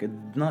lucky. It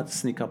did not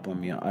sneak up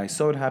on me. I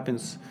saw it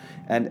happens,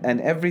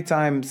 and every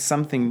time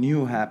something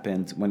new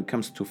happened when it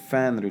comes to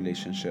fan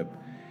relationship,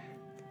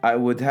 I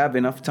would have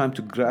enough time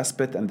to grasp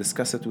it and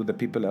discuss it with the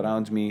people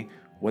around me.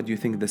 What do you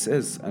think this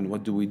is, and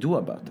what do we do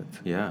about it?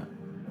 Yeah.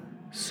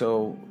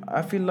 So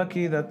I feel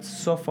lucky that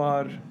so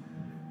far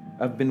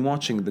I've been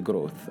watching the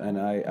growth, and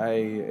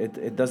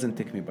it doesn't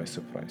take me by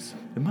surprise.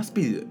 It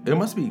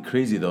must be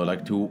crazy though,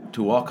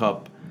 to walk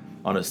up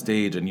on a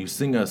stage and you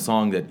sing a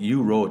song that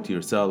you wrote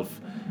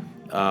yourself,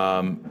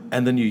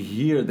 and then you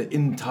hear the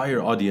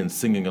entire audience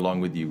singing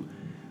along with you.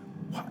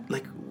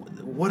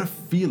 what a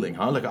feeling,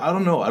 huh? Like, I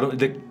don't know.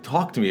 Like,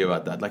 talk to me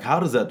about that. Like, how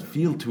does that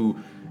feel to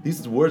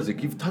these words?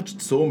 Like, you've touched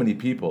so many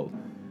people,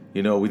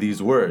 you know, with these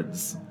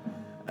words.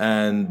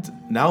 And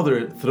now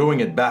they're throwing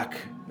it back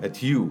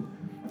at you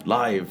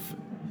live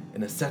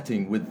in a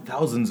setting with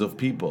thousands of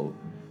people.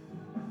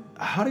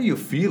 How do you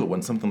feel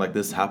when something like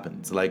this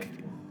happens? Like,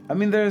 I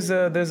mean, there's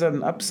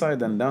an upside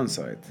and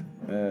downside.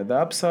 The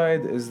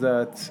upside is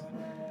that,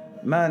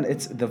 man,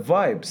 it's the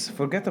vibes.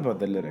 Forget about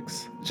the lyrics.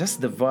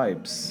 Just the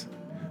vibes.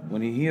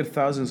 When you hear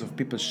thousands of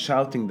people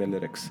shouting the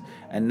lyrics,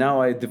 and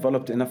now I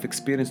developed enough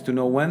experience to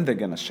know when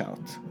they're gonna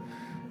shout.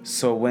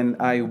 So when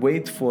I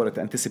wait for it,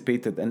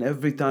 anticipate it, and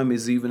every time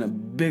is even a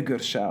bigger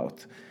shout,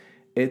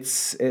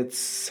 it's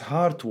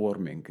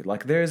heartwarming.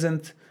 Like there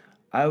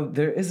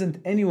isn't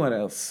anyone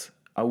else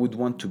I would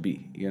want to be.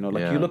 You know,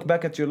 like Yeah. you look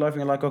back at your life and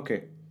you're like,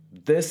 okay,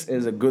 this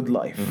is a good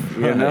life.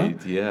 You know?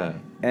 right, yeah.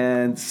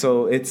 And so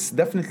it's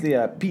definitely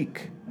a peak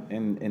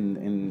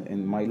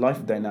in my life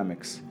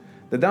dynamics.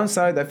 The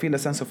downside, I feel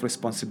a sense of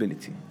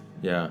responsibility.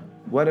 Yeah.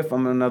 What if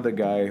I'm another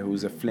guy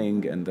who's a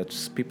fling and that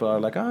just people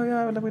are like, oh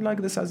yeah, we like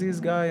this Aziz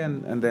guy,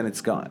 and then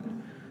it's gone.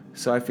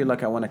 So I feel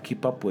like I want to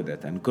keep up with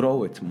it and grow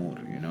it more,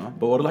 you know?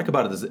 But what I like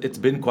about it is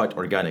it's been quite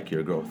organic,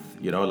 your growth.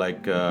 You know,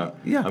 like,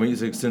 Yeah. I mean,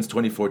 it's like since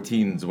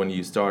 2014 is when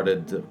you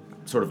started,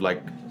 sort of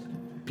like,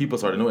 people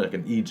started knowing, like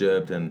in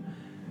Egypt,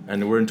 and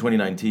we're in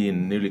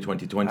 2019, nearly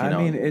 2020 now.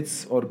 I mean,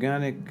 it's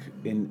organic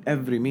in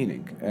every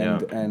meaning.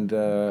 And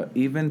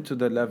even to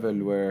the level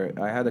where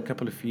I had a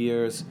couple of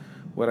years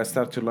where I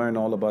started to learn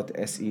all about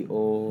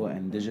SEO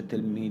and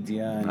digital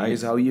media, and Nice.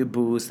 here's how you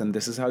boost, and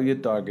this is how you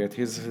target,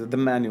 here's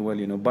the manual,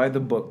 you know, buy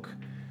the book,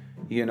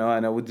 you know,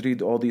 and I would read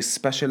all these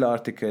special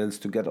articles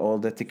to get all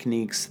the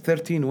techniques,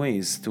 13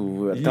 ways to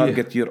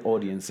target your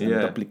audience and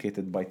Yeah. duplicate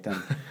it by 10.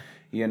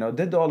 You know,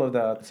 did all of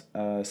that,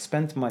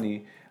 spent money.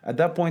 At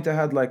that point, I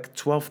had like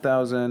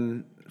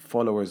 12,000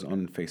 followers on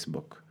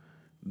Facebook,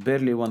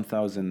 barely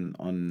 1,000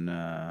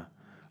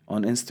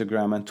 on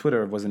Instagram, and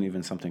Twitter wasn't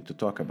even something to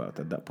talk about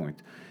at that point.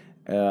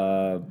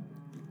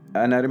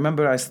 And I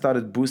remember I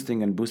started boosting,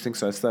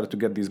 so I started to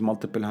get these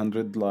multiple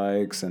hundred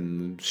likes and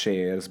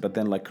shares, but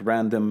then like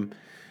random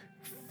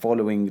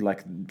following,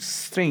 like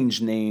strange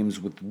names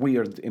with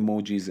weird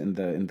emojis in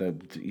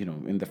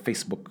the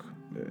Facebook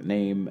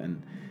name, and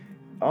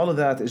all of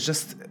that is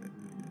just.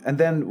 And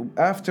then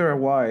after a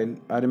while,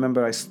 I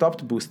remember I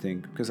stopped boosting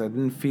because I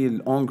didn't feel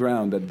on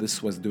ground that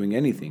this was doing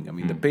anything. I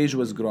mean, the page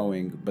was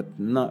growing, but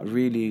not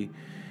really.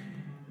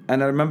 And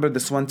I remember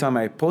this one time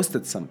I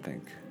posted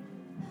something.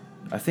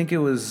 I think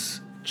it was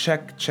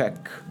check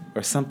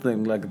or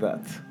something like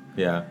that.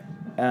 Yeah.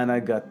 And I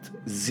got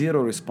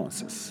 0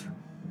 responses.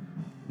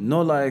 No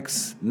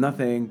likes,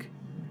 nothing.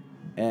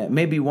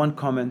 Maybe one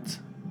comment,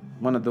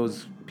 one of those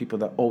people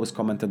that always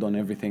commented on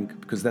everything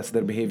because that's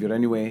their behavior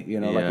anyway, you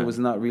know, like Yeah. it was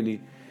not really.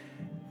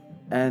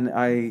 And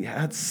I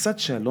had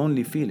such a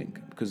lonely feeling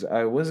because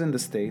I was in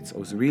the States, I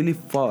was really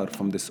far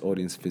from this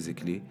audience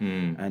physically,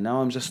 and now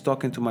I'm just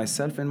talking to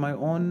myself in my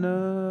own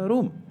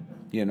room,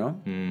 you know,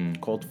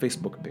 called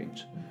Facebook page.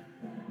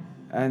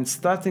 And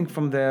starting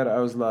from there, I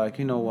was like,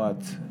 you know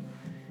what?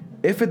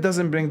 If it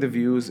doesn't bring the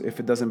views, if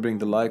it doesn't bring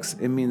the likes,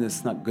 it means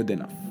it's not good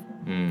enough.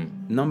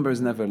 Numbers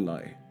never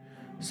lie.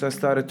 So I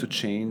started to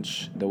change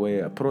the way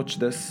I approach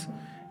this,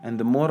 and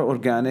the more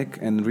organic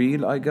and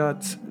real I got,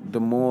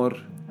 the more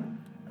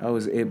I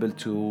was able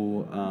to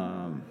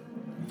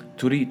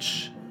reach.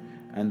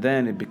 And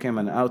then it became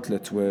an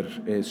outlet where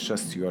it's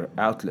just your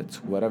outlet.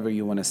 Whatever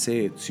you want to say,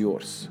 it's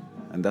yours.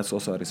 And that's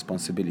also a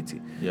responsibility.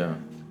 Yeah.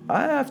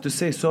 I have to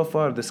say, so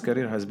far, this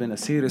career has been a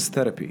serious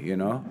therapy, you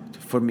know,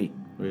 for me.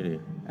 Really.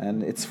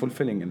 And it's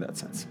fulfilling in that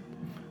sense.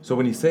 So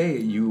when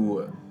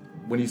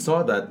you saw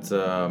that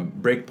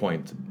break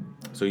point,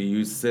 so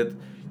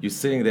you're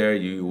sitting there,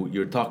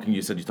 you're talking.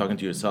 You said you're talking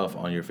to yourself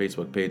on your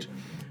Facebook page.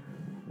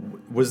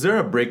 Was there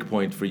a break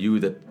point for you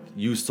that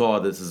you saw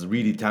this is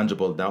really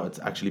tangible? Now it's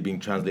actually being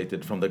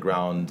translated from the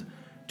ground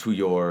to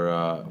your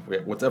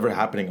whatever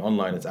happening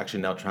online. It's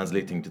actually now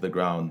translating to the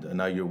ground, and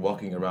now you're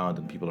walking around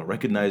and people are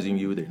recognizing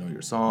you. They know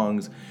your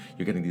songs.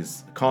 You're getting these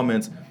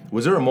comments.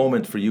 Was there a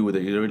moment for you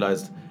that you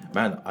realized,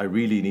 man, I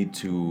really need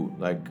to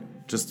like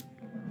just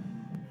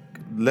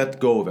let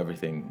go of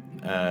everything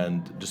and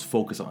just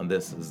focus on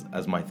this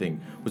as my thing?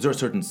 Was there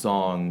a certain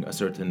song, a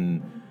certain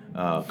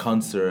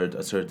concert,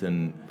 a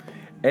certain...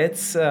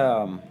 It's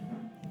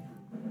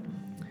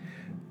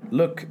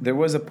look, there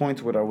was a point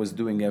where I was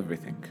doing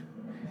everything,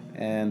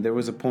 and there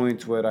was a point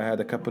where I had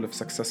a couple of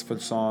successful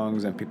songs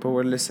and people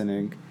were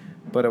listening,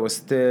 but I was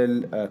still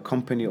a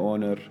company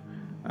owner.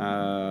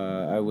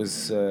 I was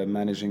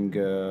managing,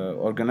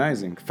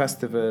 organizing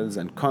festivals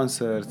and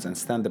concerts and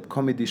stand-up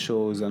comedy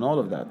shows and all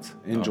of that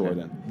in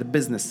Jordan, the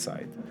business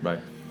side.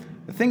 Right.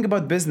 The thing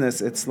about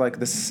business, it's like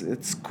this,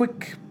 it's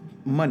quick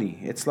money.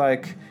 It's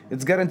like,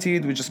 it's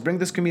guaranteed. We just bring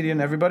this comedian.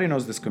 Everybody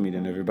knows this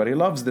comedian. Everybody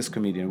loves this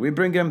comedian. We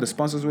bring him. The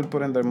sponsors will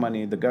put in their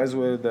money. The guys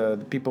will, the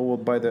people will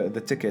buy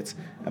the tickets,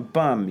 and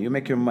bam, you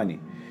make your money.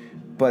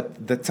 But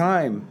the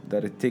time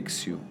that it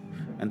takes you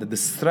and the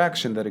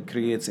distraction that it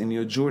creates in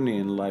your journey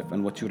in life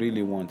and what you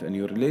really want and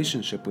your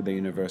relationship with the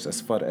universe as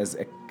far as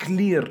a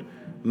clear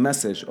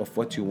message of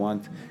what you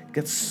want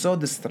gets so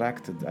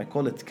distracted. I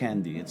call it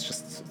candy.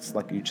 It's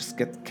like you just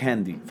get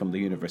candy from the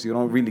universe. You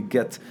don't really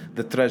get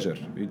the treasure.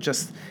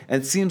 And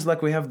it seems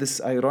like we have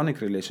this ironic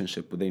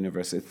relationship with the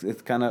universe.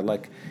 It kind of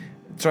like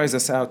tries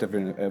us out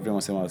every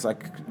once in a while. It's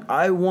like,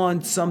 I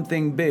want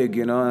something big,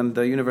 and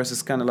the universe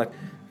is kind of like,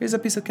 here's a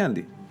piece of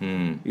candy,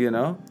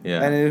 Yeah.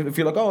 And if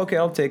you're like, oh, okay,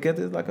 I'll take it,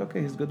 it's like,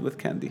 okay, he's good with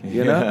candy,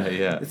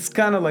 Yeah. It's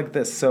kind of like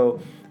this. So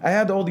I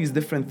had all these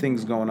different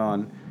things going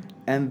on,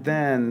 and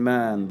then,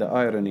 man, the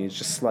irony is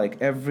just like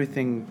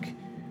everything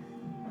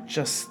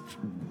just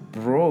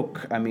broke.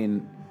 I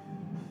mean,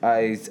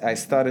 I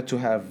started to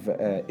have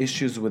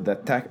issues with the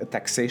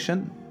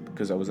taxation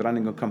because I was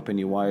running a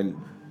company while,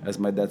 as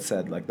my dad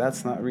said, like,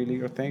 that's not really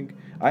your thing.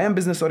 I am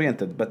business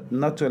oriented, but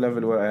not to a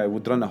level where I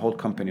would run a whole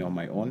company on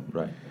my own.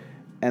 Right.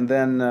 And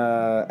then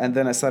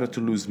I started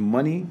to lose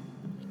money,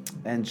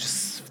 and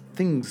just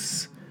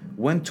things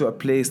went to a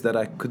place that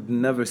I could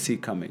never see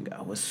coming.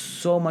 I was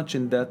so much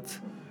in debt,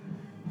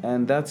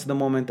 and that's the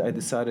moment I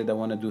decided I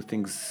want to do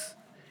things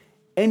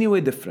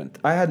anyway different.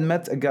 I had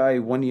met a guy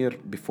 1 year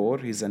before.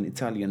 He's an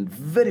Italian,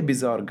 very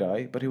bizarre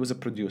guy, but he was a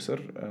producer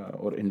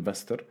or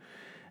investor,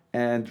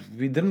 and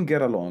we didn't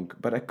get along.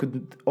 But I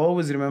could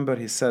always remember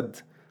he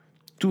said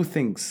two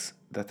things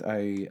that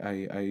they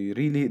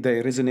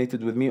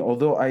resonated with me,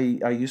 although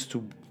I used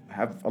to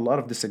have a lot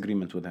of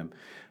disagreement with him.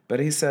 But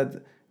he said,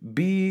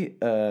 be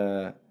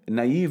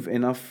naive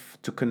enough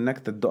to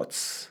connect the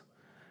dots.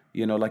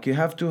 Like you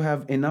have to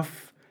have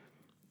enough,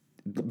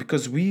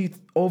 because we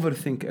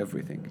overthink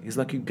everything. He's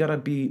like, you gotta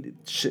be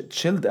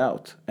chilled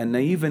out and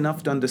naive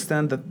enough to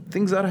understand that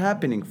things are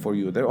happening for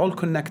you. They're all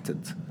connected.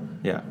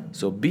 Yeah.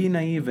 So be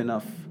naive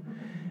enough.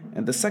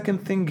 And the second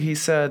thing he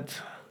said,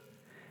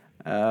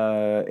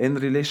 in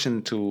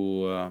relation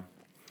to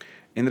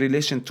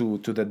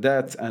the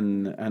debt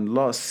and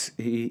loss,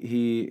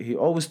 he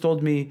always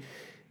told me,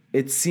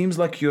 it seems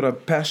like you're a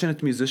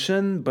passionate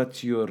musician,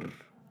 but you're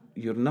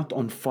not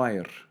on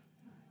fire.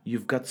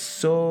 You've got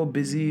so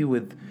busy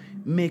with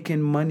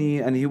making money,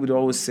 and he would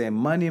always say,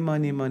 money,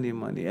 money, money,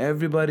 money.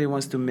 Everybody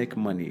wants to make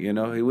money,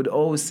 He would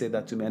always say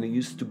that to me, and it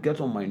used to get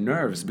on my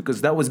nerves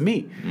because that was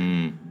me,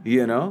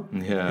 Yeah.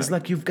 It's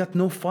like, you've got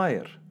no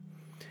fire.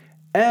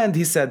 And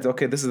he said,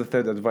 okay, this is the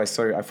third advice.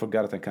 Sorry, I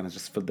forgot it. I kind of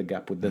just filled the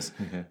gap with this.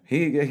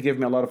 He gave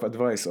me a lot of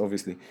advice,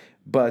 obviously.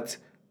 But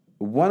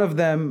one of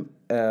them,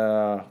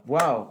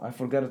 wow, I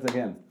forgot it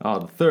again. Oh,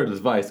 the third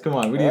advice. Come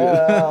on, we need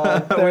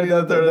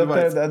the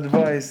third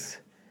advice.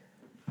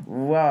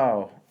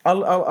 Wow.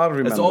 I'll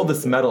remember. It's all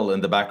this metal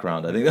in the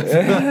background. I think that's,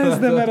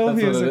 it's the metal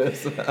that's music. What it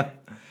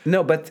is.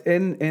 No, but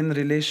in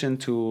relation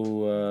to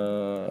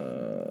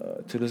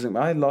losing,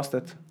 I lost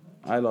it.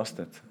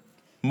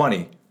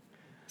 Money.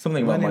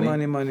 Something about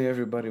money. Money.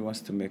 Everybody wants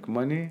to make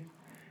money,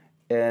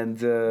 and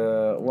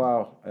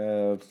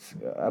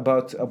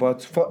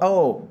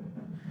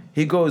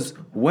he goes,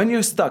 when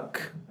you're stuck,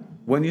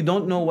 when you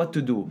don't know what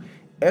to do,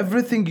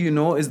 everything you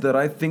know is the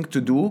right thing to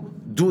do.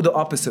 Do the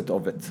opposite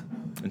of it.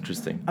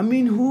 Interesting. I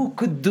mean, who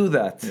could do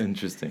that?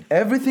 Interesting.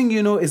 Everything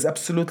you know is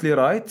absolutely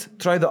right.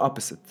 Try the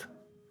opposite.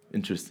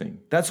 Interesting.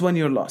 That's when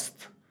you're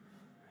lost.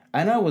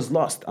 And I was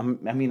lost. I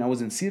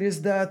was in serious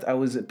debt.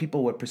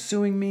 People were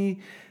pursuing me.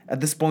 At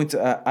this point,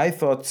 I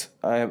thought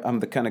I'm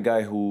the kind of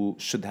guy who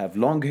should have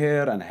long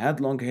hair, and had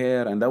long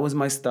hair, and that was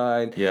my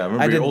style. Yeah, I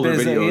remember your older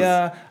videos.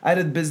 Yeah, I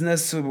did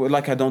business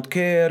like I don't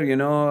care,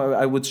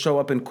 I would show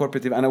up in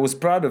corporate, and I was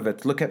proud of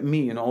it. Look at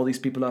me, all these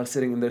people are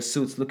sitting in their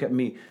suits. Look at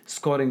me,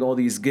 scoring all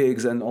these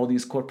gigs and all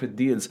these corporate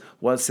deals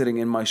while sitting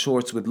in my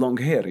shorts with long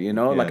hair,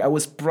 Like, I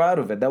was proud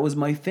of it. That was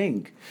my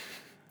thing.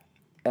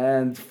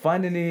 And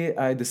finally,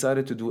 I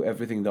decided to do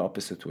everything the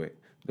opposite way.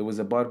 There was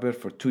a barber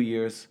for 2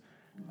 years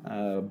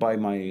by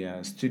my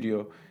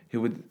studio. He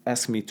would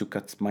ask me to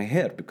cut my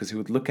hair because he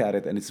would look at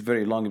it and it's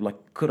very long. He'd be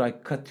like, could I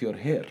cut your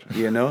hair?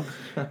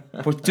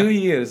 For 2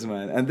 years,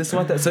 man. And this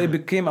one, so it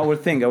became our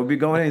thing. I would be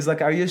going in. He's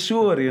like, are you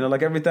sure?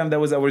 Like every time that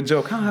was our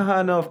joke. Ha ha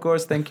ha, no, of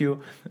course, thank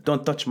you.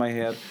 Don't touch my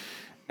hair.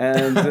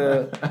 And,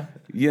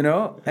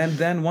 and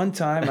then one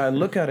time I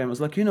look at him, I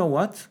was like, you know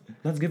what?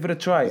 Let's give it a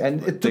try.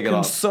 And it took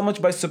him so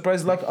much by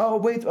surprise, like, oh,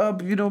 wait,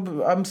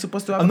 I'm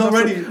supposed to have... I'm not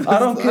ready. I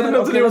don't care.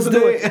 Okay, let's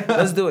do it. Today.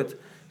 Let's do it.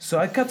 So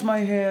I cut my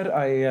hair.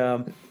 I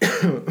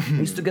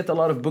used to get a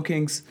lot of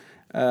bookings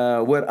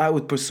where I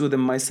would pursue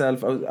them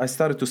myself. I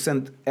started to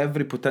send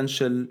every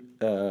potential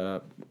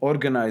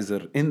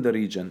organizer in the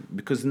region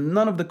because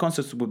none of the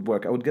concerts would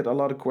work. I would get a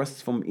lot of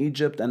requests from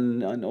Egypt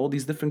and all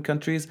these different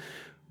countries,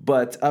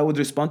 but I would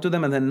respond to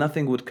them and then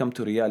nothing would come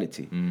to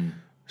reality.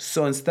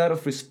 So instead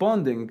of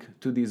responding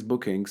to these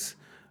bookings,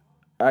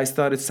 I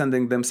started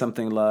sending them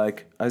something like,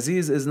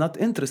 Aziz is not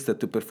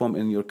interested to perform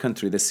in your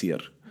country this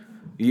year,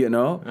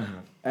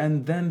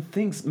 And then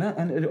things, man,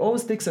 and it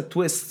always takes a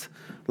twist.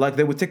 Like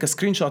they would take a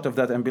screenshot of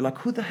that and be like,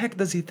 who the heck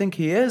does he think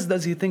he is?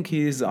 Does he think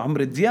he is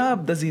Amr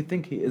Diab? Does he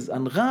think he is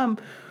Angham?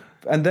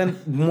 And then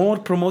more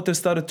promoters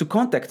started to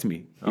contact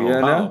me,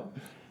 Wow.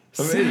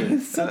 Amazing.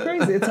 It's so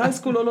crazy. It's high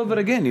school all over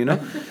again, you know.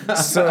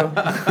 So,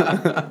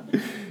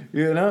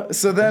 you know.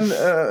 So then,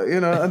 you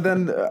know, and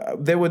then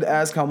they would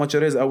ask how much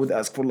it is. I would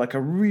ask for like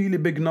a really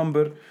big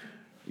number,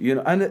 you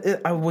know. And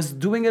I was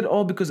doing it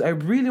all because I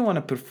really want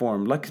to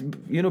perform. Like,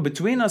 you know,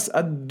 between us,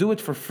 I'd do it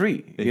for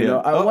free. You know,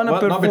 I want to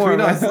perform. Not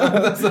between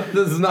us.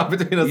 This is not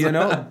between us. You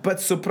know,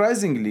 but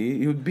surprisingly,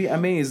 you'd be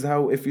amazed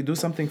how if you do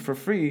something for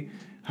free,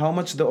 how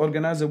much the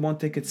organizer won't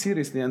take it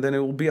seriously, and then it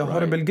will be a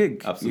horrible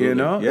gig. Absolutely. You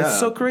know, Yeah. it's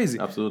so crazy.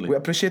 Absolutely. We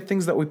appreciate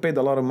things that we paid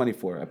a lot of money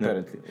for,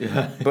 apparently.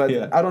 Yeah. But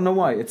Yeah. I don't know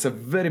why. It's a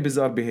very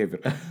bizarre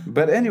behavior.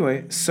 But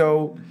anyway,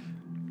 so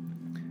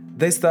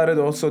they started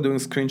also doing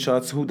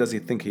screenshots. Who does he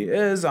think he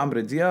is?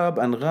 Amr Diab,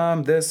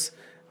 Angham, this.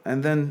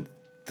 And then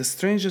the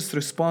strangest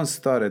response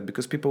started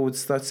because people would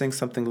start saying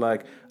something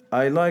like,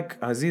 I like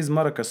Aziz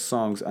Maraka's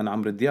songs and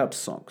Amr Diab's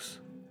songs.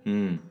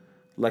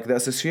 Like the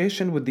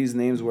association with these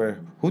names were,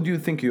 who do you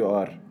think you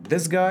are?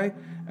 This guy?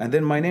 And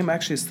then my name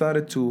actually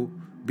started to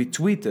be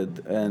tweeted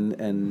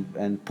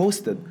and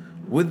posted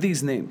with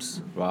these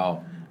names.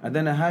 Wow. And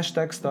then a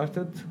hashtag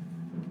started,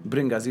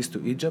 bring Aziz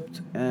to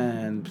Egypt.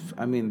 And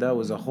I mean, that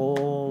was a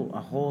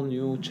whole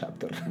new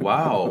chapter.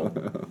 Wow.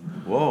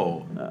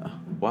 Whoa.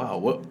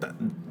 Wow.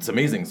 It's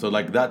amazing. So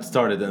like that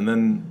started, and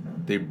then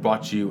they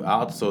brought you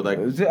out. So like,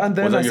 And was then that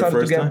I your started to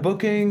first get time?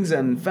 bookings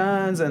and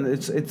fans, and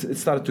it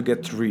started to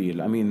get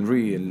real. I mean,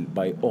 real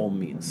by all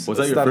means. Was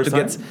that It your started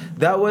first to time?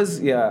 that was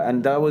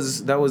and that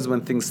was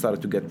when things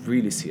started to get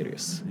really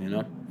serious. You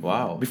know.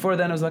 Wow. Before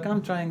then, I was like,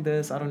 I'm trying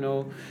this. I don't know.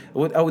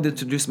 I would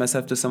introduce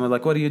myself to someone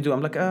like, what do you do?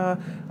 I'm like,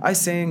 I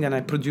sing and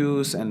I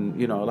produce, and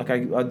you know, like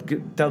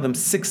I'd tell them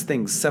 6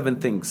 things, 7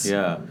 things.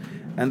 Yeah.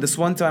 And this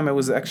one time, I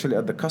was actually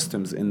at the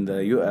customs in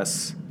the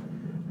U.S.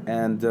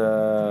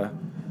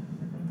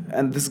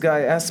 And this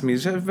guy asked me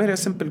a very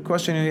simple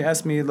question. He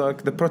asked me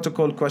like the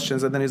protocol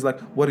questions, and then he's like,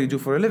 "What do you do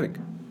for a living?"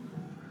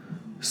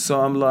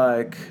 So I'm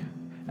like,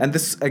 and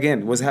this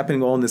again was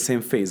happening all in the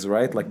same phase,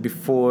 right? Like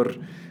before,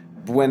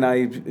 when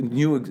I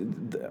knew,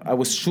 I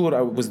was sure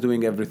I was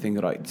doing everything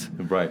right.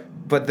 Right.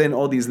 But then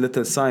all these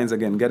little signs,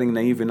 again, getting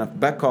naive enough,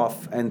 back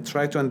off and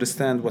try to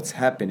understand what's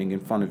happening in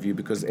front of you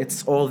because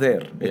it's all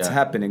there. It's Yeah.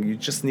 happening. You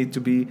just need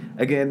to be,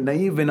 again,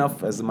 naive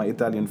enough, as my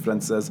Italian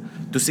friend says,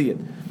 to see it.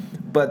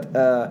 But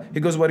he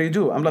goes, what do you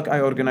do? I'm like,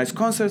 I organize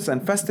concerts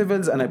and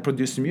festivals and I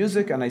produce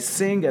music and I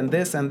sing and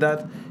this and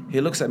that.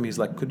 He looks at me, he's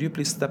like, could you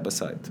please step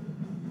aside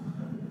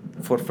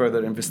for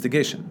further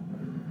investigation?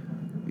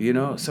 You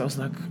know, so I was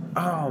like,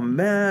 oh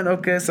man,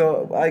 okay. So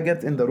I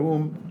get in the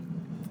room,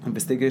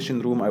 investigation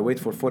room. I wait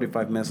for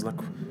 45 minutes.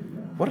 Like,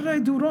 what did I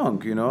do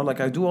wrong? You know, like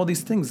I do all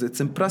these things. It's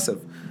impressive.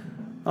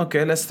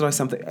 Okay, let's try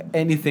something.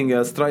 Anything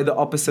else? Try the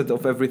opposite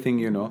of everything.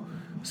 You know.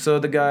 So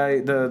the guy,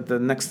 the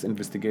next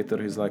investigator,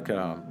 he's like,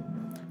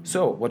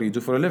 so what do you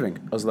do for a living?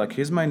 I was like,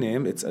 here's my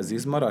name. It's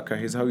Aziz Maraka.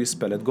 Here's how you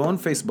spell it. Go on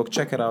Facebook,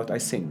 check it out. I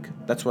sing.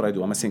 That's what I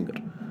do. I'm a singer.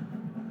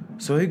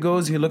 So he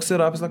goes, he looks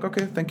it up. He's like,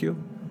 okay, thank you.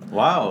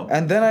 Wow.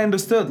 And then I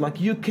understood, like,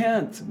 you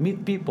can't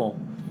meet people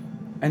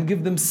and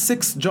give them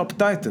 6 job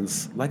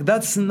titles. Like,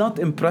 that's not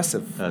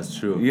impressive. That's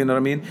true. You know what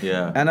I mean?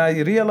 Yeah. And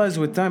I realized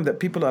with time that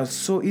people are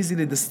so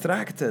easily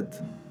distracted.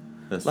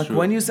 That's Like, true.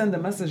 when you send a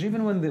message,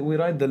 even when we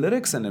write the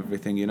lyrics and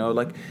everything, you know,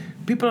 like,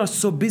 people are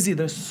so busy.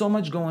 There's so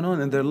much going on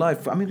in their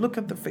life. I mean, look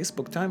at the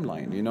Facebook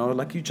timeline, you know,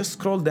 like, you just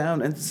scroll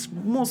down and it's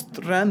most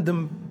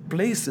random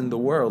place in the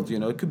world, you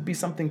know. It could be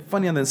something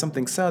funny and then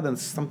something sad and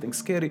something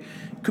scary.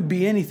 It could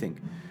be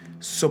anything.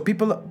 So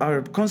people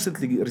are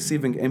constantly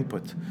receiving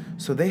input.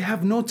 So they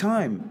have no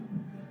time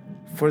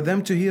for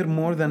them to hear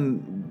more than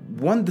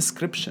one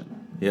description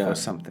Yeah. or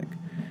something.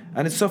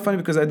 And it's so funny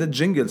because I did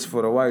jingles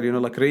for a while, you know,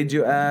 like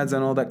radio ads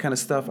and all that kind of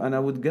stuff. And I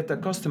would get a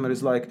customer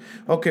is like,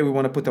 okay, we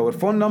want to put our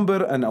phone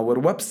number and our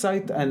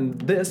website and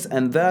this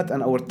and that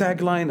and our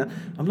tagline.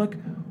 I'm like,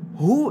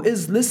 who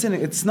is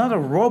listening? It's not a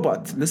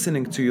robot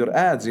listening to your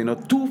ads, you know,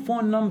 2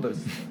 phone numbers.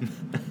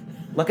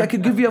 Like, I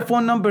could give you a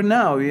phone number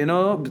now, you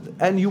know,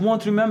 and you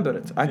won't remember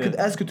it. I could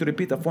ask you to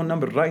repeat a phone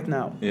number right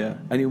now. Yeah.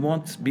 And you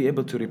won't be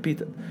able to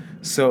repeat it.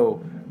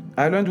 So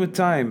I learned with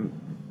time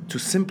to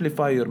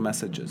simplify your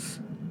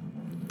messages.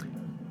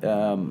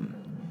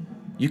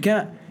 You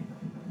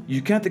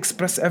can't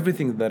express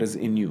everything that is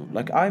in you.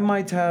 Like, I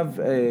might have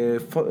a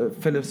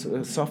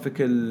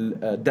philosophical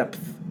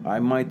depth. I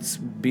might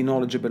be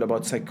knowledgeable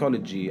about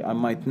psychology. I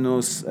might know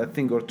a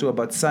thing or two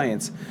about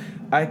science.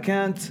 I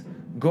can't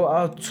go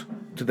out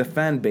to the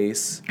fan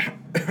base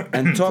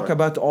and talk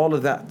about all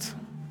of that.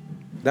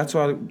 That's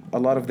why a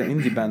lot of the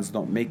indie bands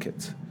don't make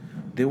it.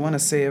 They want to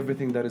say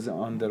everything that is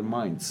on their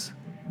minds.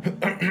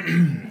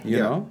 You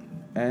know?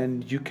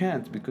 And you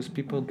can't because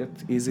people get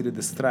easily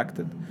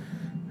distracted.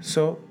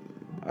 So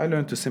I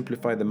learned to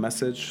simplify the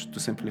message, to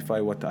simplify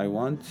what I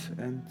want,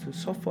 and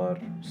so far,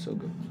 so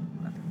good,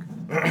 I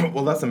think.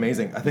 Well, that's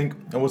amazing. I think,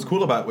 and what's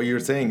cool about what you're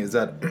saying is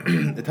that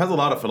it has a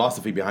lot of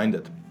philosophy behind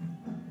it.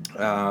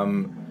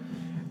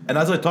 And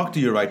as I talk to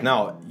you right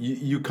now,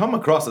 you come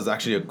across as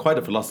actually quite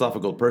a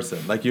philosophical person.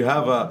 Like, you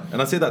have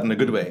and I say that in a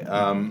good way.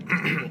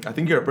 I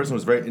think you're a person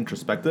who's very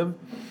introspective,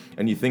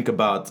 and you think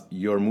about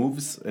your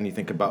moves, and you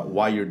think about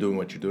why you're doing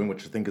what you're doing,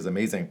 which I think is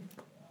amazing.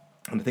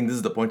 And I think this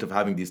is the point of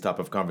having these type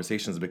of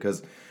conversations,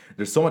 because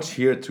there's so much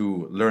here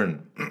to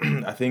learn.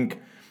 I think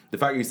the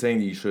fact you're saying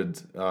that you should,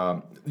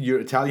 your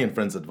Italian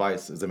friend's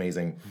advice is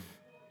amazing.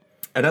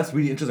 And that's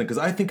really interesting, because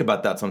I think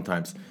about that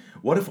sometimes.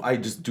 What if I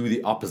just do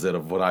the opposite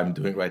of what I'm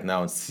doing right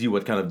now and see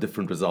what kind of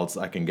different results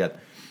I can get?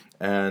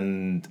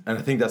 And I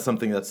think that's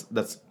something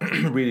that's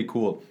really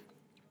cool.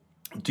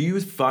 Do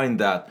you find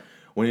that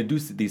when you do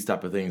these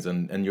type of things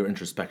and your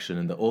introspection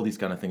and all these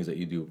kind of things that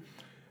you do,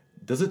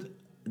 does it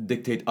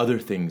dictate other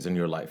things in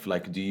your life?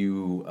 Like, do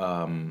you,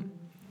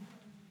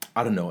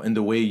 I don't know, in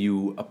the way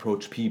you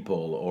approach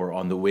people, or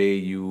on the way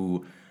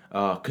you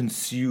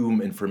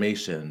consume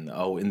information,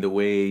 or in the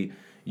way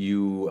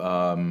you,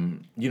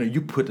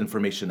 you put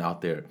information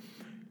out there?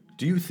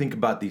 Do you think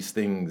about these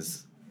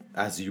things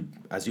as you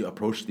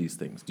approach these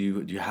things? Do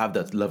you have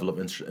that level of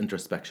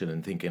introspection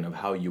and thinking of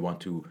how you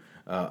want to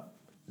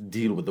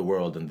deal with the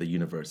world and the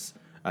universe,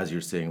 as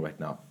you're saying right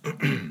now?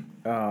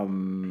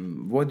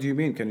 What do you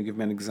mean? Can you give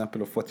me an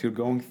example of what you're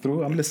going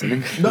through? I'm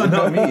listening. No,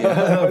 not me.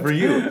 For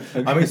you.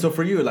 Okay. I mean, so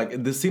for you,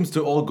 like, this seems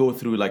to all go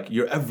through, like,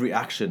 your every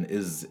action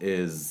is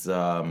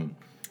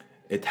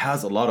it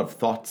has a lot of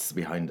thoughts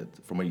behind it,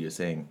 from what you're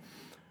saying.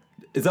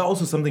 Is that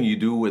also something you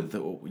do with,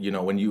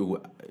 when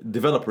you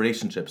develop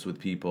relationships with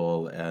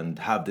people and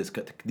have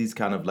these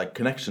kind of, like,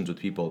 connections with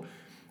people?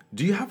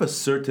 Do you have a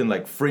certain,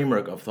 like,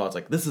 framework of thoughts,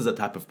 like, this is a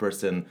type of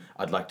person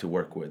I'd like to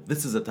work with,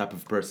 this is a type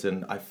of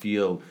person I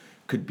feel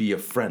could be a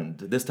friend,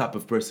 this type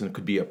of person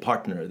could be a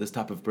partner, this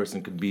type of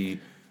person could be,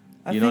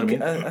 know what I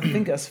mean? I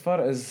think as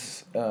far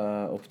as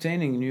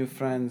obtaining new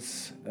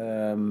friends,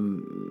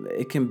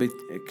 it can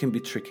be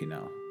tricky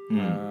now.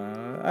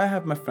 I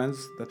have my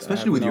friends that,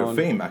 especially with your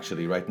fame,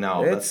 actually, right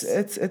now.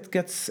 It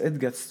gets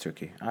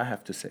tricky, I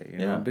have to say, you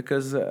know,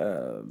 because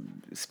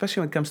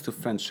especially when it comes to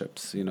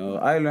friendships,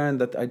 I learned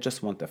that I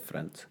just want a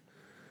friend.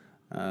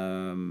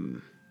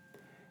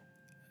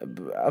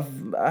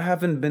 I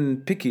haven't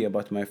been picky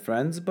about my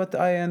friends, but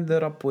I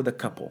ended up with a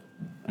couple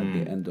at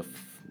the end of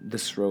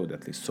this road,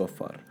 at least so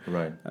far.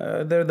 Right.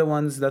 They're the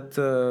ones that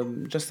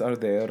just are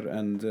there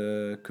and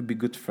could be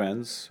good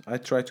friends. I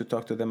try to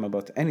talk to them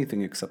about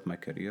anything except my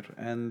career,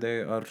 and they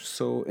are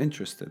so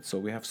interested. So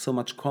we have so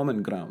much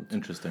common ground.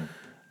 Interesting.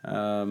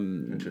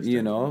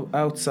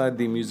 Outside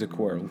the music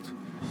world.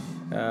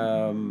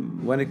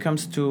 When it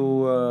comes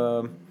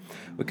to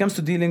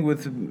dealing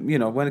with,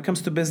 when it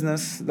comes to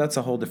business, that's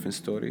a whole different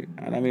story.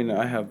 And I mean,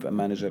 I have a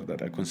manager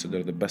that I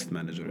consider the best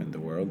manager in the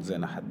world,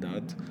 Zaina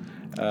Haddad.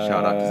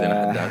 Shout out to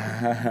Zaina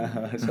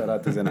Haddad. Shout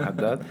out to Zaina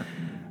Haddad.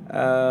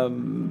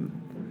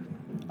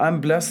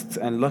 I'm blessed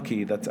and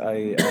lucky that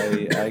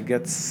I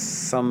get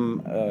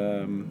some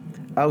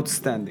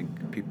outstanding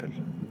people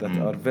that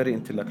are very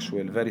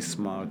intellectual, very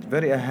smart,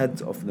 very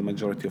ahead of the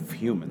majority of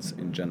humans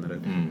in general,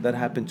 that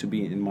happen to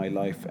be in my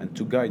life and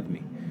to guide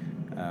me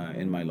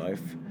in my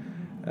life.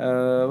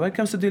 When it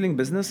comes to dealing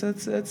business,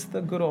 it's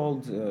the good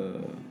old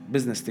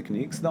business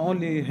techniques. The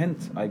only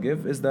hint I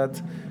give is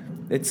that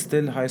it's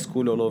still high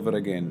school all over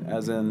again.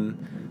 As in,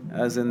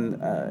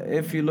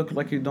 if you look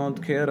like you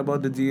don't care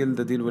about the deal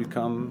will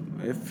come.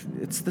 If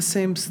it's the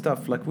same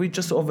stuff, like, we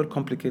just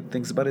overcomplicate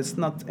things, but it's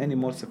not any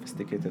more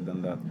sophisticated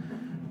than that.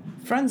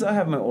 Friends, I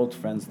have my old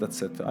friends.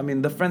 That's it. I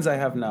mean, the friends I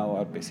have now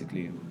are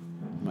basically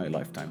my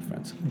lifetime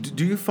friends.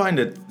 Do you find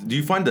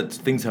that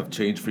things have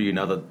changed for you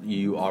now that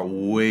you are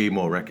way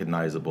more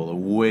recognizable or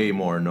way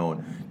more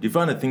known? Do you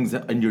find that things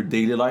in your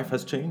daily life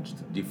has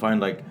changed? Do you find,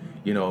 like,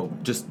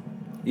 just...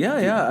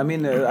 Yeah. I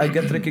mean, I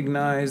get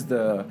recognized.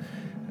 A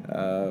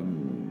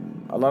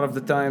lot of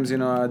the times,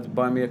 I'd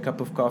buy me a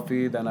cup of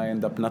coffee, then I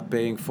end up not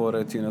paying for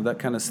it, that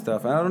kind of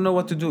stuff. And I don't know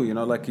what to do,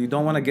 like, you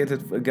don't want to get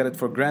it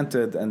for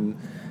granted and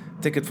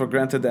take it for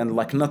granted and,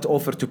 like, not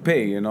offer to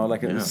pay,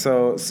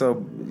 So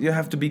you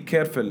have to be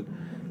careful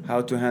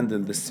how to handle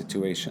this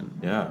situation.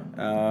 Yeah.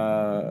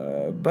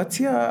 But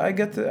yeah,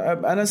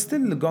 and I'm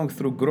still going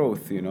through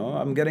growth,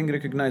 I'm getting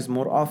recognized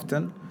more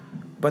often,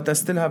 but I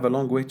still have a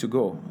long way to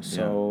go.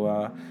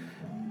 So,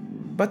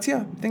 but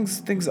yeah,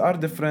 things are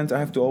different. I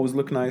have to always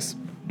look nice.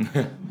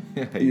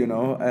 You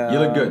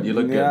look good. You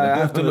look good. Yeah, I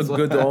have to look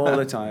good all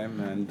the time,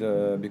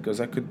 and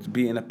because I could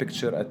be in a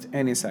picture at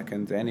any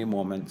second, any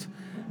moment,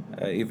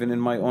 even in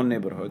my own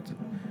neighborhood.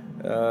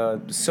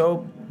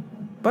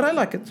 But I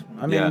like it.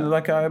 I mean,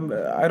 like,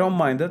 I don't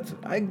mind it.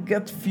 I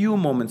get few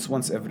moments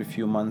once every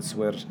few months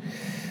where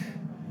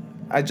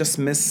I just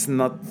miss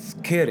not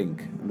caring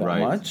that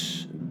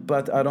much,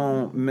 but I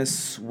don't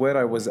miss where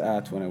I was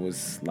at when I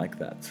was like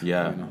that.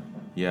 Yeah.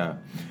 Yeah.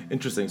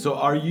 Interesting. So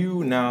are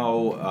you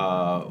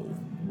now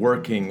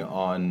working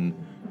on,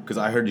 because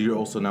I heard you're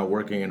also now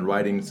working and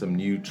writing some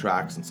new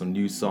tracks and some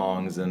new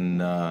songs,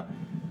 and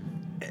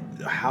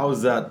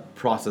how's that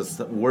process?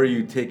 Where are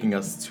you taking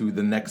us to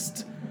the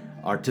next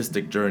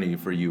artistic journey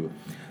for you?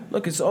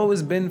 Look, it's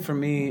always been for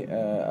me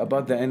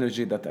about the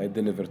energy that I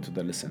deliver to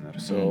the listener.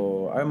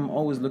 So I'm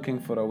always looking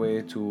for a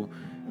way to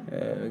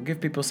Give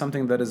people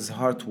something that is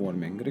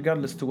heartwarming,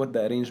 regardless to what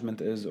the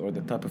arrangement is or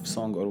the type of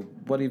song or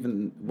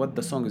what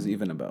the song is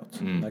even about.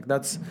 Like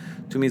that's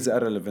to me is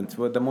irrelevant.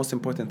 What the most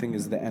important thing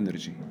is the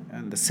energy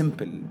and the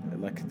simple.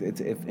 Like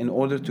if in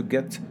order to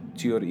get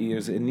to your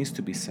ears, it needs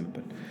to be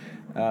simple.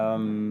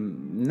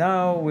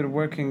 Now we're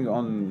working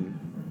on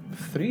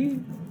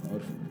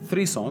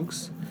three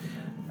songs.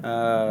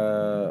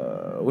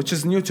 Which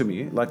is new to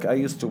me. Like I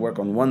used to work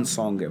on one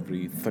song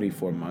every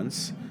 3-4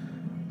 months,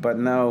 but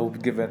now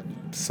given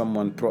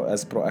someone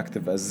as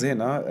proactive as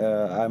Zena,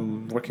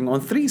 I'm working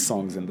on 3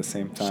 songs in the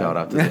same time. Shout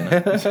out to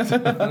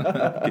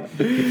Zena.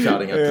 Keep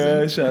shouting out to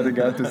Zena. Shouting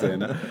out to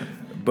Zena.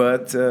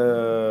 But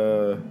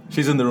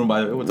She's in the room,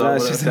 by the way. What's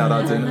up? Shout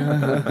out to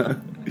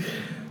Zena.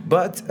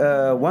 But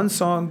one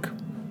song,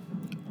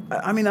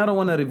 I mean, I don't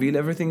want to reveal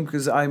everything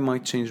because I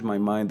might change my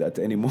mind at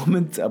any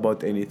moment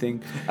about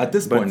anything. At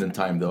this point in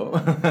time, though.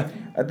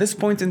 At this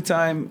point in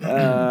time,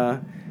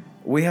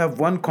 we have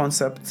one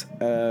concept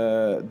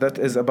that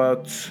is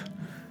about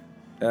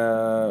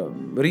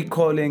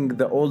recalling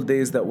the old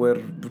days that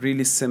were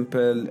really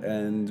simple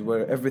and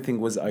where everything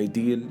was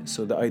ideal.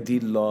 So the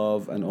ideal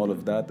love and all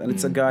of that. And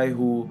it's a guy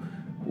who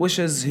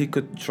wishes he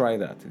could try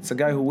that. It's a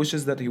guy who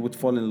wishes that he would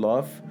fall in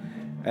love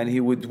and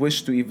he would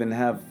wish to even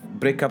have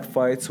breakup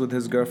fights with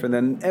his girlfriend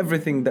and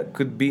everything that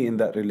could be in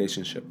that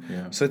relationship.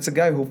 Yeah. So it's a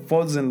guy who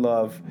falls in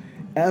love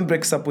and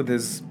breaks up with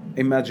his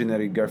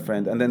imaginary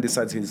girlfriend and then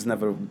decides he's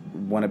never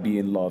want to be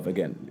in love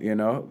again, you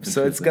know?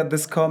 So it's got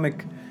this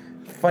comic,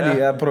 funny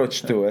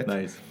approach to it.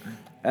 Nice.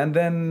 And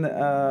then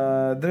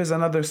there's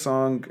another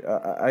song.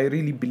 I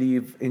really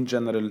believe in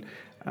general,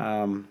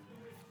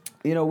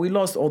 you know, we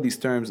lost all these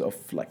terms of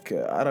like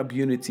Arab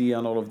unity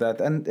and all of that,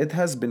 and it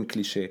has been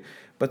cliche.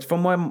 But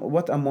from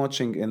what I'm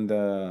watching in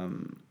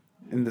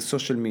the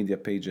social media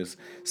pages,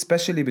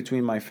 especially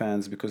between my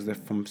fans, because they're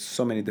from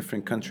so many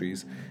different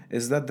countries,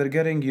 is that they're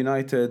getting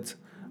united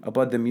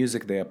about the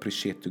music they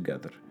appreciate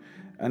together.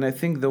 And I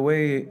think the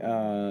way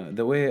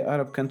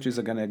Arab countries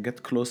are gonna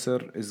get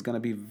closer is gonna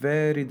be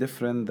very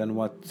different than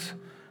what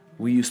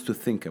we used to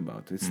think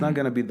about. It's not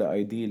gonna be the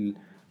ideal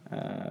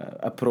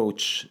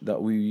approach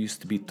that we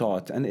used to be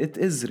taught, and it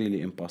is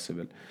really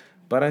impossible.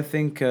 But I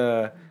think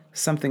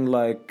something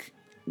like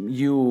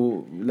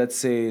you, let's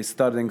say,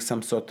 starting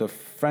some sort of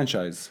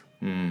franchise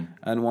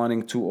and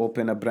wanting to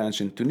open a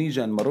branch in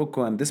Tunisia and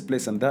Morocco and this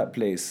place and that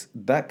place,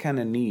 that kind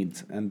of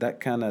need and that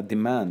kind of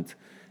demand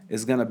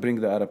is going to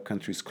bring the Arab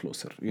countries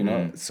closer, you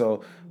know?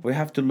 So we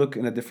have to look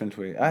in a different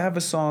way. I have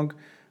a song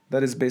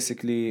that is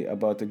basically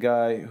about a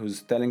guy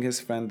who's telling his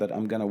friend that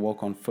I'm going to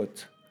walk on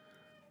foot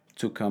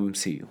to come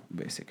see you,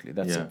 basically.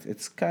 That's it.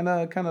 It's kind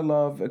of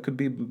love. It could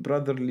be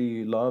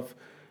brotherly love.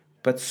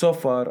 But so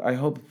far, I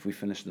hope if we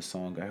finish the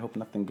song, I hope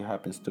nothing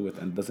happens to it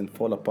and doesn't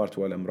fall apart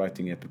while I'm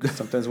writing it. Because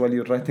sometimes while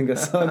you're writing a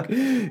song,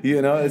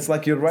 you know, it's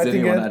like you're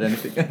writing it. Add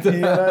anything?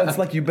 Yeah, it's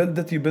like you build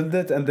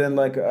it, and then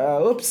like,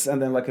 oops,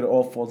 and then like it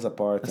all falls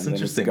apart. That's and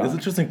interesting. Then It's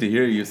interesting to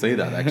hear you say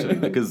that, actually,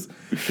 because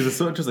it's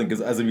so interesting.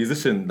 Because as a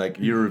musician, like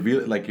you're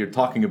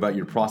talking about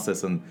your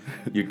process and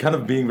you're kind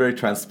of being very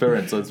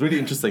transparent. So it's really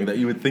interesting that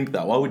you would think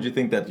that. Why would you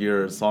think that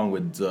your song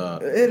would?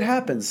 It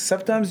happens.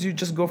 Sometimes you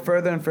just go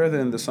further and further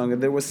in the song, and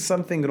there was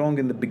something wrong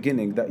in the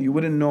beginning that you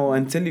wouldn't know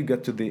until you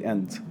get to the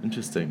end.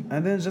 Interesting.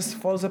 And then it just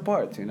falls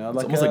apart, you know.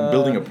 It's almost like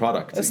building a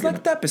product. It's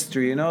like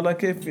tapestry, you know.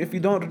 Like if you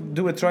don't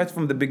do it right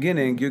from the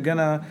beginning, you're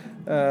gonna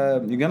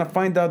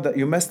find out that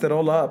you messed it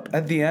all up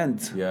at the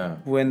end. Yeah.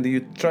 When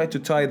you try to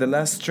tie the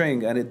last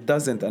string and it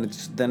doesn't, and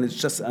then it's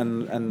just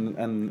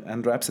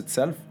unwraps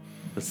itself.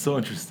 That's so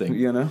interesting.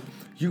 You know.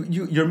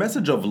 Your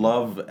message of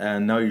love,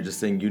 and now you're just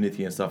saying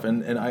unity and stuff.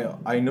 And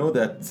I know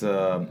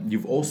that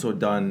you've also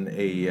done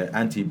a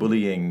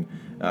anti-bullying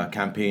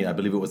campaign. I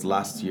believe it was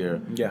last year.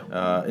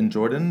 Yeah. In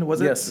Jordan, was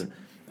it? Yes.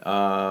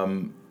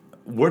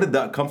 Where did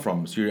that come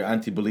from? So your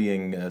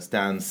anti-bullying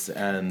stance,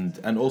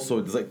 and also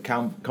does it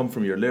come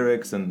from your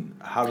lyrics, and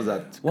how does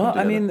that come Well,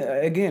 together? I mean,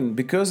 again,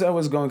 because I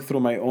was going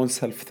through my own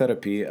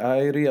self-therapy,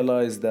 I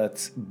realized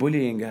that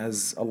bullying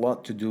has a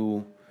lot to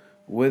do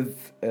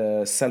with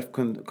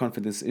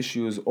self-confidence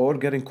issues or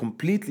getting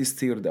completely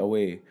steered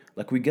away.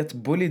 Like we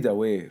get bullied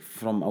away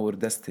from our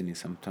destiny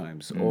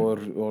sometimes, or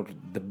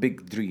the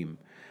big dream.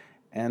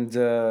 And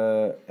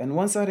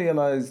once I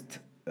realized,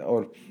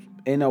 or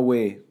in a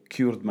way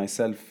cured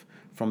myself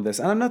from this,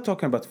 and I'm not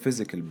talking about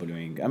physical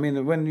bullying. I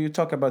mean, when you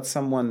talk about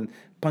someone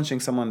punching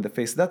someone in the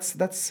face,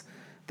 that's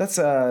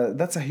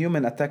a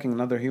human attacking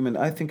another human.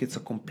 I think it's a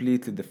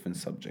completely different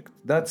subject.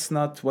 That's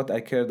not what I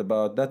cared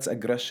about. That's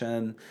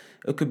aggression.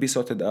 It could be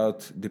sorted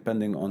out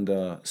depending on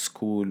the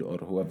school or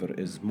whoever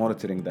is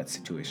monitoring that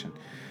situation.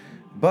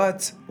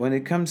 But when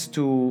it comes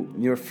to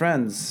your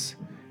friends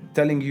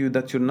telling you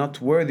that you're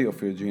not worthy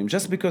of your dream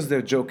just because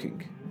they're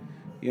joking,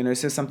 you know, you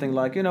say something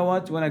like, you know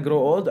what, when I grow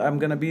old, I'm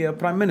going to be a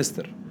prime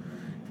minister.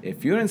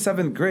 If you're in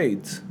 7th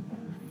grade,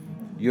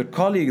 your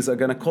colleagues are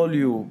going to call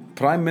you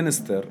prime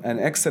minister and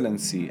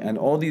excellency and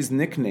all these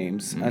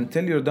nicknames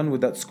until you're done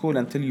with that school,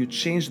 until you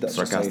change that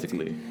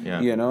sarcastically, society.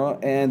 yeah. You know,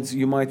 and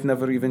you might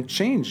never even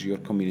change your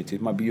community.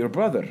 It might be your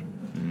brother.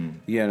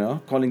 you know,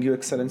 calling you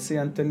excellency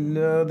until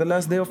the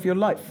last day of your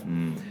life.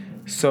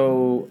 So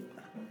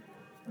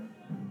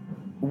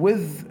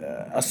with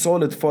a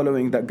solid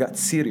following that got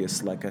serious,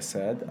 like I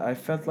said, I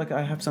felt like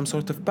I have some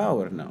sort of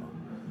power now,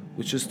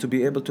 which is to be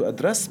able to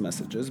address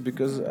messages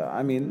because,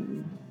 I mean,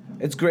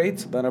 it's great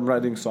that I'm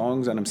writing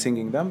songs and I'm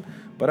singing them,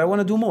 but I want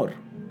to do more.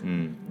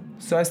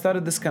 So I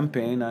started this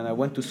campaign and I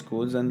went to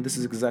schools, and this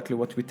is exactly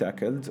what we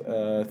tackled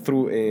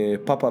through a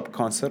pop-up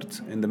concert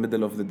in the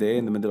middle of the day,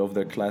 in the middle of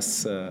their class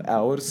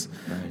hours.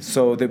 Nice.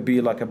 So they'd be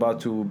like about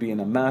to be in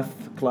a math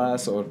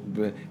class or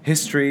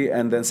history,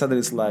 and then suddenly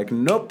it's like,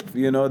 nope,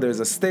 you know,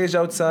 there's a stage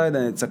outside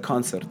and it's a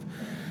concert.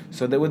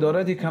 So they would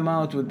already come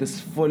out with this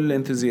full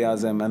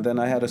enthusiasm, and then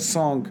I had a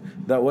song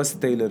that was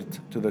tailored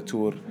to the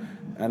tour,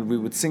 and we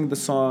would sing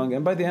the song,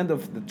 and by the end of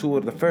the tour,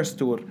 the first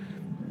tour,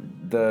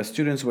 the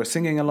students were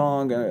singing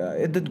along.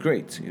 It did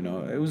great, you know.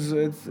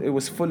 It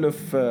was full of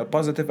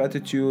positive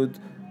attitude,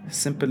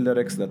 simple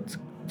lyrics that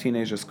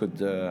teenagers could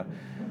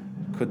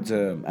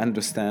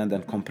understand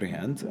and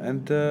comprehend,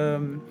 and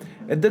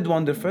it did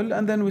wonderful.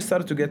 And then we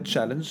started to get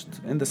challenged.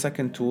 In the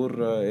second tour,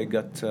 it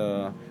got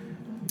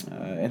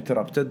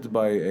interrupted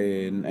by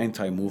an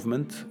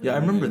anti-movement. Yeah, I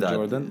remember in that.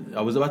 Jordan.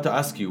 I was about to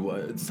ask you.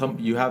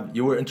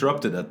 You were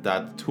interrupted at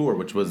that tour,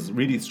 which was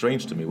really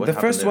strange to me. What The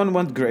happened first there? one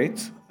went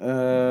great.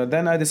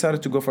 Then I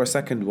decided to go for a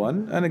second one.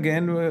 And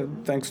again,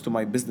 thanks to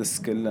my business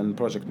skill and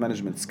project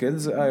management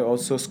skills, I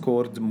also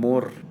scored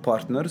more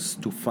partners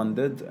to fund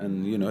it.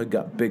 And, you know, it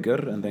got bigger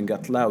and then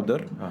got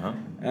louder.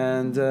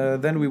 And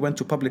then we went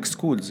to public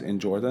schools in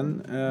Jordan.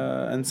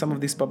 And some of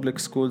these public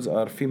schools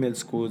are female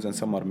schools and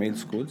some are male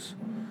schools.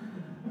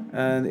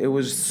 And it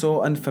was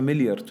so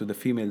unfamiliar to the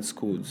female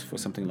schools for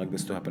something like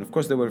this to happen. Of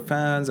course, they were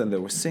fans and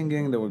they were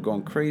singing, they were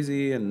going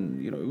crazy, and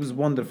you know it was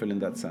wonderful in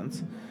that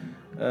sense.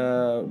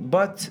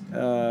 But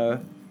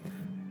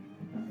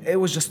it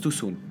was just too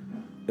soon.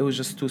 It was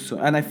just too soon,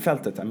 and I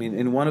felt it. I mean,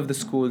 in one of the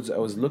schools, I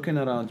was looking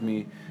around me.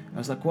 I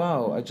was like,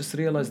 "Wow!" I just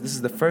realized this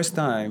is the first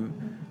time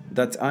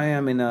that I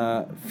am in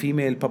a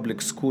female public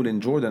school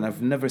in Jordan.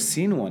 I've never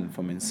seen one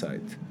from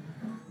inside.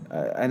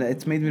 And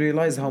it made me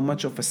realize how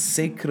much of a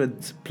sacred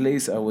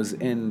place I was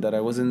in, that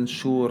I wasn't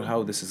sure how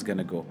this is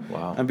gonna go.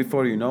 Wow. And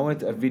before you know it,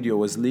 a video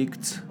was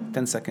leaked,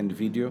 10-second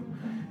video.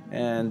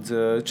 And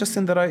just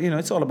in the right, you know,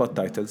 it's all about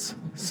titles.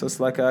 So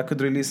it's like I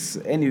could release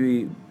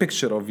any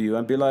picture of you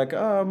and be like,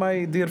 "Oh, my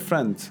dear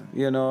friend,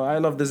 you know, I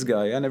love this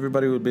guy." And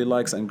everybody will be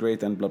likes and great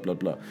and blah, blah,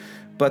 blah.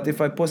 But if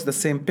I post the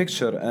same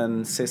picture and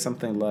say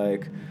something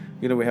like,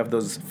 you know, we have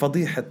those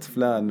fadihat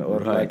flan or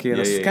Right. like, you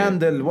know, Yeah, yeah, yeah.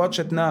 scandal, watch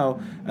it now.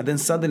 And then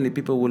suddenly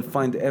people will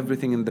find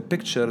everything in the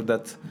picture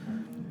that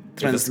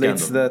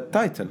translates scandal. the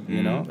title,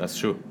 you know? That's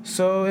true.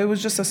 So it was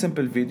just a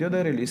simple video.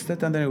 They released it,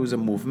 and then it was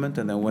a movement,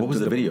 and then went What was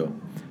to the video?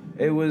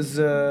 It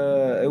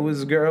was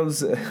girls.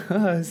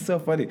 It's so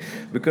funny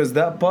because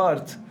that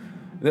part,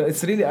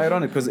 it's really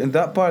ironic because in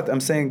that part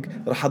I'm saying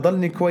رح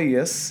أضلني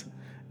كويس,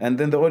 and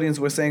then the audience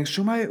were saying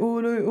شو ما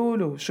يقولوا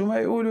يقولوا شو ما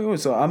يقولوا يقولوا.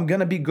 So I'm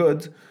gonna be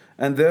good,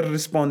 and they're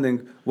responding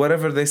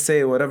whatever they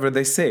say.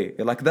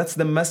 Like that's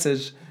the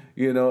message,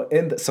 you know.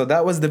 So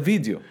that was the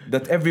video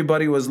that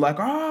everybody was like,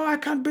 "Oh, I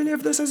can't believe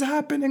this is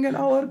happening in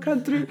our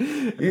country."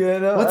 You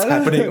know, What's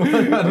happening?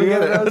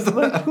 I was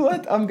like,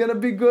 "What? I'm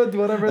gonna be good,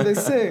 whatever they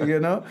say," you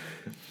know.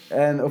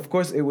 And of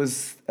course, it was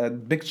a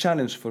big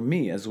challenge for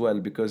me as well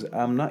because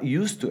I'm not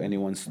used to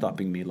anyone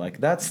stopping me. Like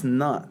that's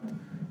not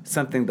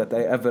something that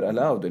I ever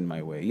allowed in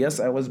my way. Yes,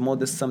 I was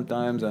modest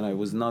sometimes, and I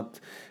was not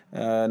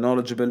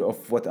knowledgeable of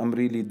what I'm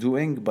really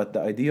doing. But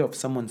the idea of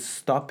someone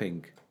stopping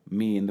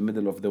me in the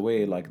middle of the way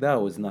like that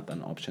was not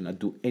an option.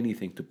 I'd do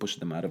anything to push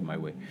them out of my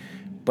way.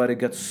 But it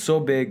got so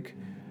big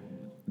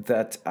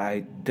that I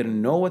didn't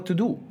know what to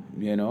do,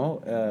 you know.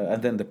 And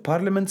then the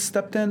parliament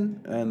stepped in,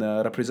 and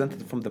a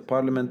representative from the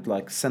parliament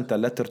like sent a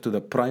letter to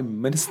the prime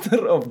minister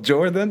of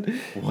Jordan,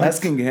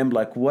 asking him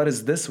like, "What is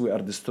this? We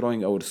are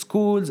destroying our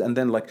schools." And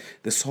then like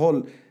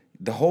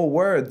the whole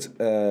word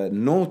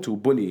no to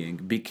bullying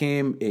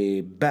became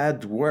a bad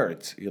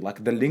word, like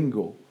the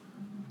lingo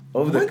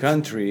of the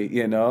country,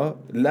 you know.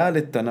 لا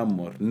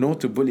للتنمر, no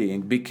to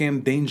bullying became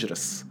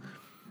dangerous,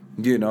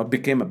 you know,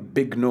 became a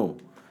big no.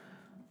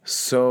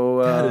 So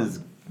That is.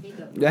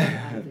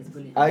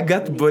 I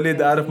got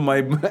bullied out of my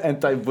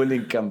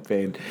anti-bullying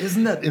campaign.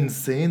 Isn't that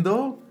insane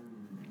though?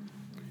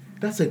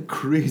 That's a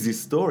crazy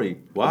story.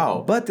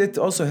 Wow. But it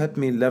also helped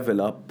me level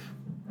up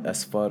as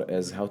far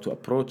as how to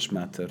approach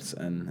matters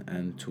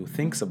and to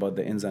think about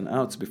the ins and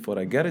outs before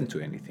I get into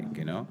anything,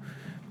 you know.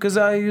 Because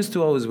I used to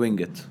always wing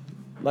it.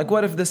 Like,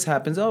 what if this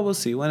happens? Oh,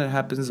 we'll see. When it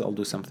happens, I'll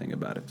do something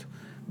about it.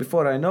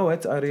 Before I know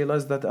it, I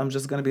realized that I'm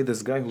just going to be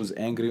this guy who's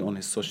angry on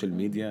his social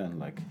media and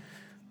like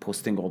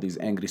posting all these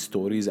angry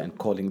stories and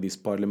calling these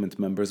parliament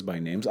members by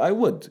names. I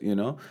would, you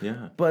know.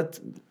 Yeah. But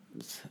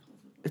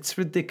it's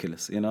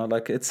ridiculous, you know,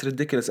 like it's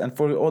ridiculous. And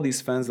for all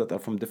these fans that are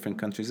from different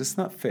countries, it's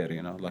not fair,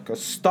 you know, like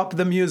stop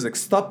the music,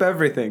 stop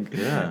everything.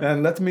 Yeah.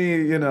 And let me,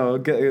 you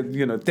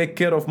know, take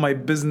care of my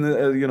business,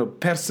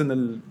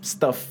 personal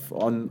stuff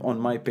on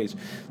my page.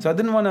 So I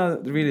didn't want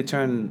to really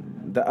turn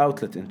the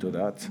outlet into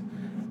that.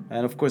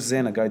 And of course,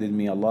 Zaina guided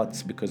me a lot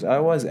because I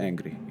was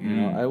angry. You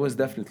know, I was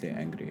definitely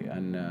angry,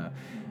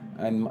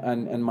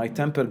 and my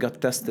temper got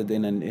tested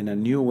in a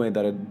new way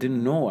that I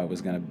didn't know I was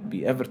gonna be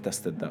ever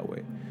tested that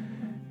way.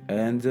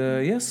 And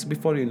yes,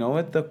 before you know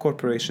it, the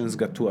corporations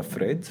got too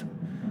afraid.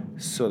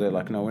 So they're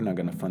like, no, we're not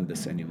going to fund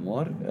this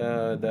anymore.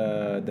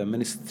 The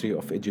Ministry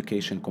of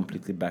Education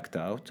completely backed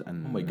out, and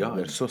Oh my God.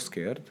 they're so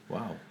scared.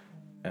 Wow.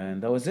 And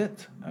that was it.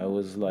 I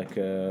was like,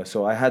 so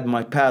I had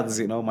my paths,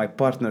 you know, my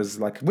partners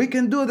like, we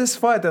can do this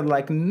fight. And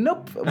like,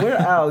 nope,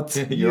 we're out.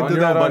 You're You on do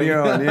your that own, on buddy.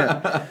 your own,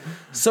 yeah.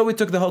 So we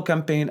took the whole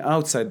campaign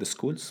outside the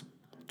schools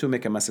to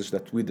make a message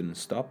that we didn't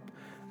stop.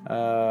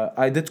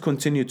 I did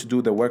continue to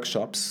do the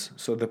workshops.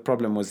 So the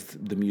problem was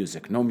the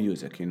music, no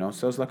music, you know.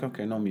 So I was like,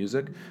 okay, no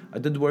music. I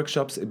did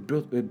workshops. It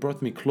brought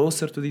me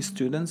closer to these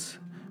students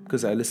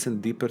because I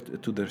listened deeper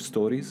to their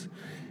stories.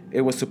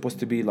 It was supposed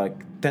to be like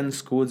 10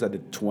 schools. I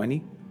did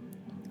 20.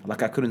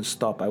 Like I couldn't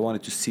stop. I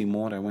wanted to see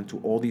more. I went to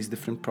all these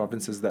different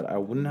provinces that I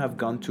wouldn't have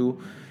gone to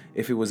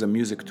if it was a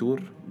music tour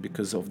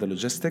because of the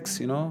logistics,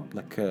 you know,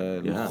 like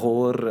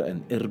Lahore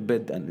and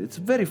Irbid, and it's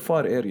very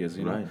far areas,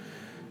 you know. Right.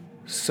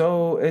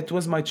 So it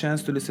was my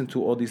chance to listen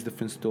to all these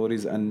different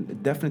stories,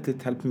 and definitely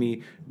it helped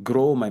me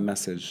grow my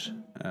message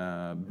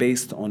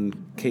based on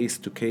case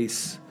to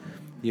case.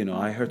 You know,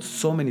 I heard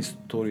so many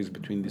stories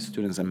between these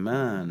students, and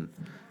man,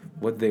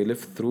 what they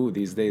live through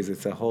these days,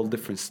 it's a whole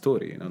different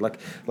story. You know,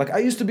 like I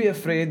used to be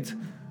afraid.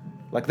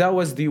 Like that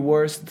was the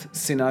worst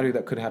scenario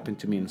that could happen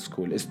to me in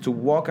school, is to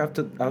walk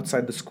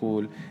outside the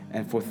school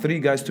and for 3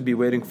 guys to be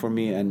waiting for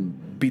me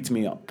and beat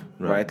me up,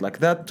 right? Like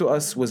that to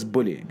us was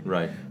bullying.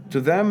 Right. To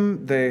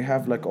them, they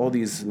have like all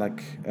these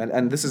like,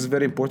 and this is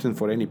very important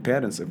for any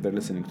parents if they're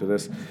listening to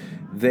this,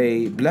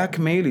 they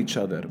blackmail each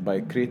other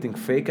by creating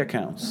fake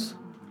accounts.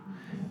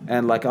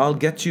 And like, I'll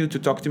get you to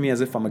talk to me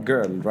as if I'm a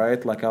girl,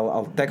 right? Like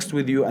I'll text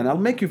with you and I'll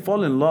make you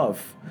fall in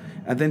love.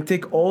 And then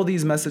take all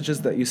these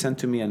messages that you sent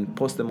to me and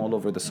post them all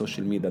over the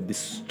social media,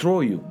 destroy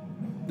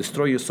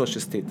your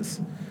social status.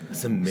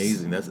 That's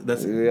amazing.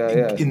 That's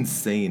Yeah.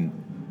 insane.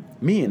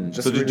 Mean.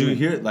 Just So did really you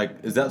hear, like,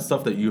 is that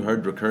stuff that you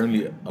heard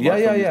recurrently a lot Yeah.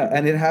 from these people?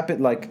 And it happened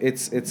like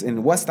it's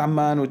in West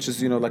Amman, which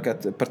is, you know, like a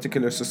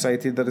particular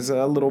society that is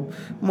a little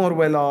more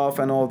well off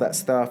and all that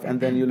stuff. And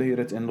then you'll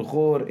hear it in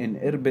Ghor, in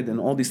Irbid, and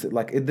all these,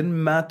 like, it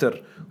didn't matter.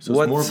 So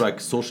it's more of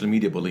like social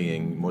media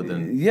bullying more than...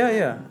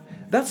 Yeah.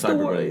 That's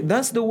Cyberbullying.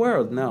 that's the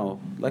world now.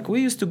 Like we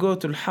used to go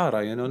to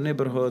Al-Hara, you know,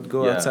 neighborhood,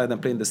 go outside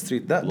and play in the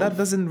street. That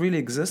doesn't really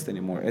exist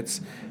anymore. It's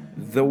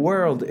the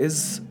world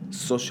is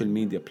social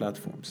media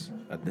platforms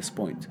at this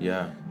point.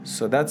 Yeah.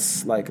 So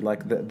that's like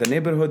the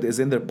neighborhood is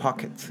in their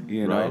pocket,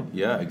 you know. Right.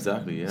 Yeah,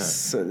 exactly. Yeah.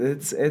 So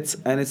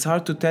it's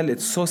hard to tell.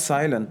 It's so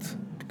silent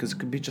because it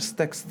could be just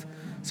text.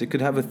 So you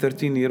could have a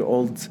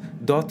 13-year-old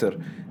daughter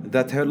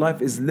that her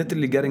life is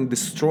literally getting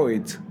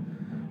destroyed,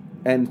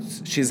 and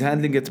she's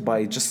handling it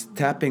by just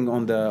tapping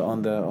on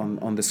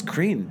the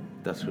screen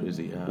That's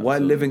crazy. Yeah. while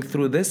So living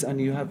through this, and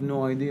you have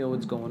no idea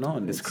what's going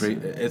on.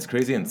 It's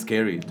crazy and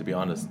scary, to be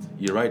honest.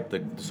 You're right.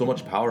 Like, so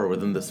much power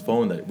within this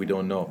phone that we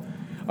don't know.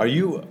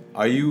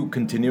 Are you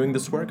continuing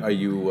this work? Are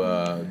you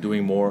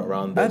doing more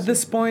around this? At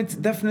this point,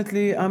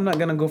 definitely, I'm not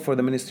gonna go for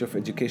the Ministry of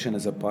Education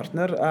as a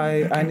partner.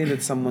 I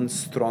needed someone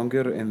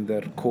stronger in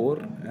their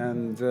core,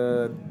 and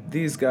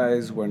these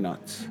guys were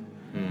not.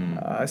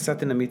 I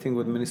sat in a meeting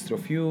with Ministry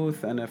of Youth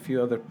and a few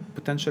other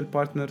potential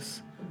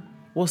partners.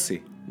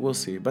 We'll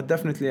see. But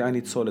definitely, I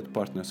need solid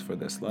partners for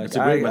this. Like, It's a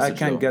great I message,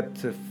 can't though.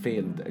 get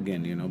failed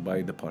again, you know,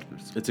 by the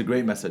partners. It's a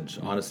great message,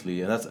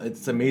 honestly, and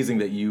it's amazing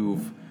that you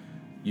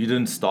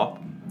didn't stop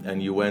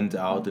and you went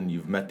out and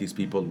you've met these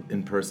people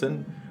in person,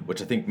 which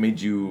I think made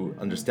you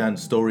understand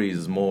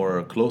stories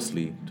more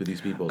closely to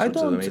these people. So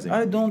it's amazing.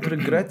 I don't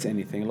regret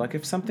anything. Like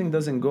if something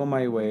doesn't go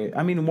my way,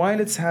 I mean, while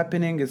it's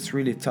happening, it's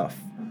really tough.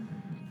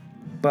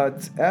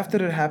 But after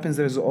it happens,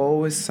 there's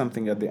always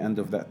something at the end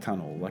of that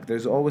tunnel. Like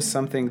there's always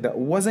something that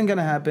wasn't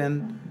gonna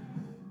happen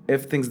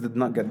if things did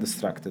not get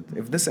distracted.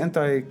 If this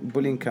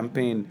anti-bullying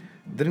campaign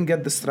didn't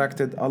get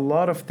distracted, a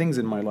lot of things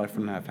in my life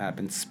wouldn't have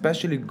happened,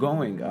 especially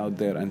going out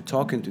there and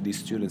talking to these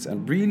students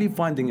and really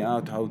finding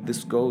out how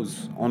this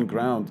goes on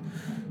ground.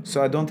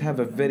 So I don't have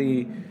a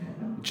very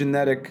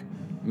generic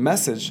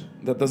message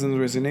that doesn't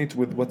resonate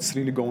with what's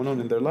really going on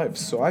in their lives.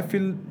 So I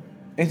feel,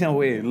 in a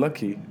way,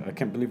 lucky. I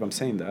can't believe I'm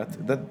saying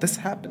that this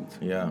happened.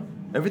 Yeah.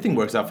 Everything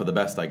works out for the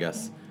best, I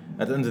guess.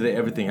 At the end of the day,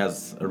 everything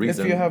has a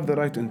reason. If you have the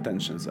right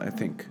intentions, I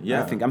think.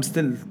 Yeah. I think I'm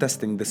still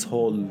testing this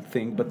whole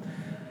thing, but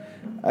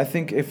I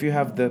think if you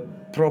have the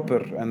proper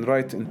and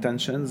right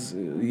intentions,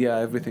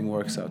 everything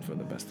works out for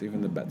the best,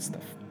 even the bad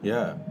stuff.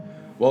 Yeah.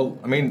 Well,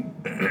 I mean,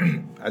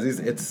 Aziz,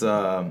 it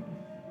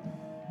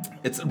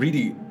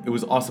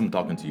was awesome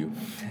talking to you.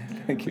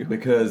 Thank you.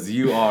 Because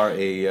you are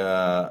you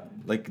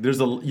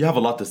have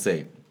a lot to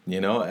say,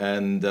 you know,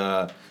 and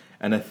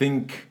I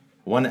think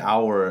 1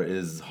 hour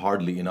is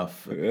hardly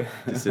enough to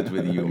sit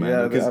with you,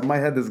 man. Because my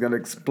head is gonna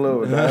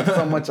explode. I have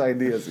so much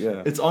ideas.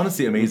 Yeah. it's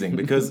honestly amazing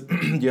because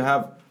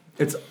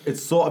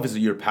it's so obvious that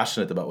you're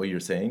passionate about what you're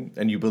saying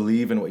and you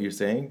believe in what you're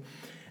saying,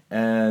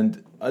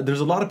 And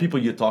there's a lot of people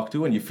you talk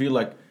to and you feel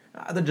like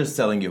they're just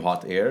selling you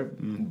hot air.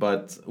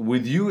 But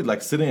with you,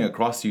 like sitting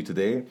across you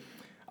today,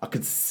 I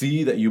could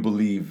see that you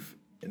believe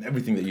in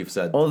everything that you've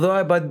said. Although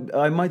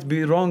I might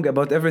be wrong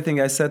about everything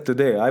I said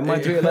today. I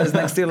might realize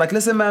next year, like,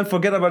 listen, man,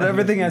 forget about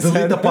everything I Delete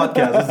said. the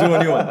podcast. Let's do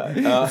a new one.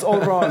 It's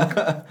all wrong.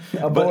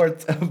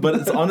 Abort. But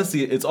it's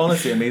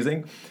honestly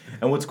amazing.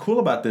 And what's cool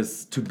about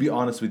this, to be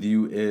honest with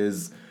you,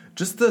 is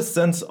just the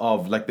sense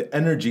of like the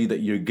energy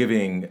that you're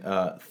giving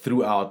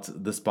throughout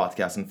this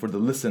podcast, and for the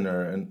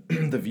listener and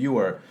the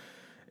viewer.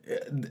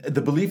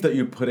 The belief that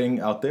you're putting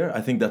out there,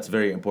 I think that's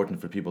very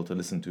important for people to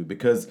listen to,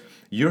 because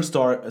your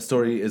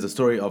story is a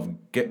story of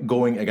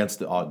going against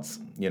the odds,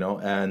 you know,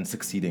 and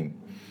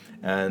succeeding.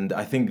 And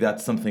I think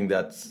that's something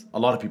that a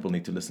lot of people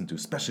need to listen to,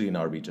 especially in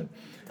our region.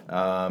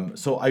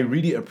 So I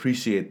really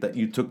appreciate that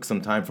you took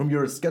some time from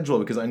your schedule,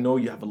 because I know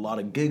you have a lot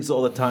of gigs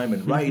all the time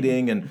and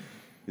writing and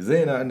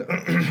Zaina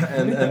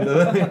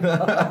and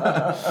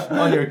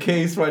on your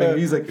case writing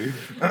music.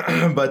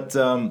 But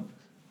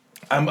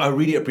I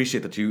really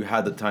appreciate that you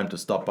had the time to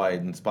stop by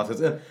and spot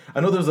us. I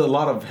know there's a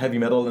lot of heavy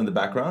metal in the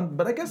background,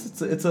 but I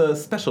guess it's a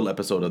special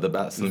episode of the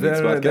Bass and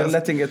Beats podcast. They're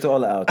letting it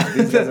all out.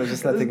 These guys are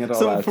just letting it all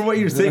out. So from what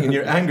you're saying, and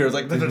your anger is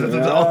like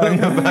all in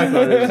your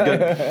background. It's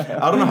good.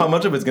 I don't know how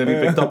much of it's going to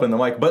be picked up in the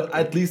mic, but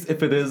at least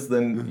if it is,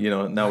 then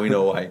now we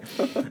know why.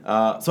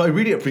 So I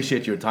really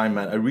appreciate your time,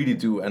 man. I really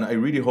do, and I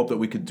really hope that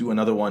we could do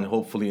another one,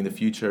 hopefully in the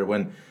future,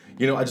 when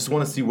I just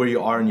want to see where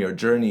you are in your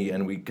journey,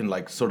 and we can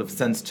like sort of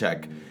sense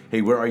check.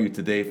 Hey, where are you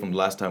today from the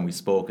last time we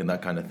spoke, and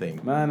that kind of thing.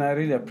 Man, I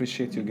really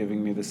appreciate you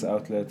giving me this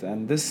outlet,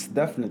 and this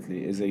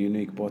definitely is a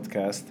unique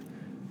podcast.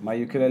 My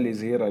ukulele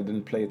is here. I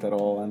didn't play it at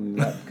all, and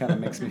that kind of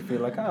makes me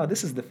feel like,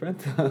 this is different.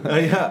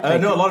 I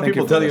know a lot of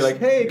people tell you like,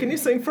 hey, can you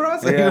sing for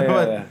us?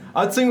 Yeah.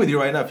 I'd sing with you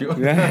right now if you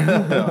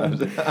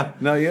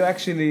want. No, you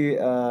actually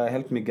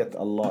helped me get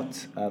a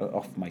lot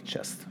off my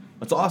chest.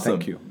 That's awesome.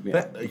 Thank you.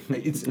 Yeah.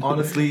 It's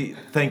honestly,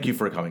 thank you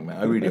for coming,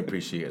 man. I really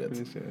appreciate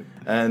it.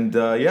 And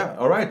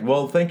all right.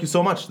 Well, thank you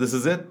so much. This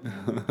is it.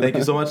 Thank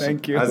you so much,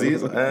 Thank you.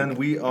 Aziz. And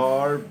we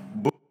are...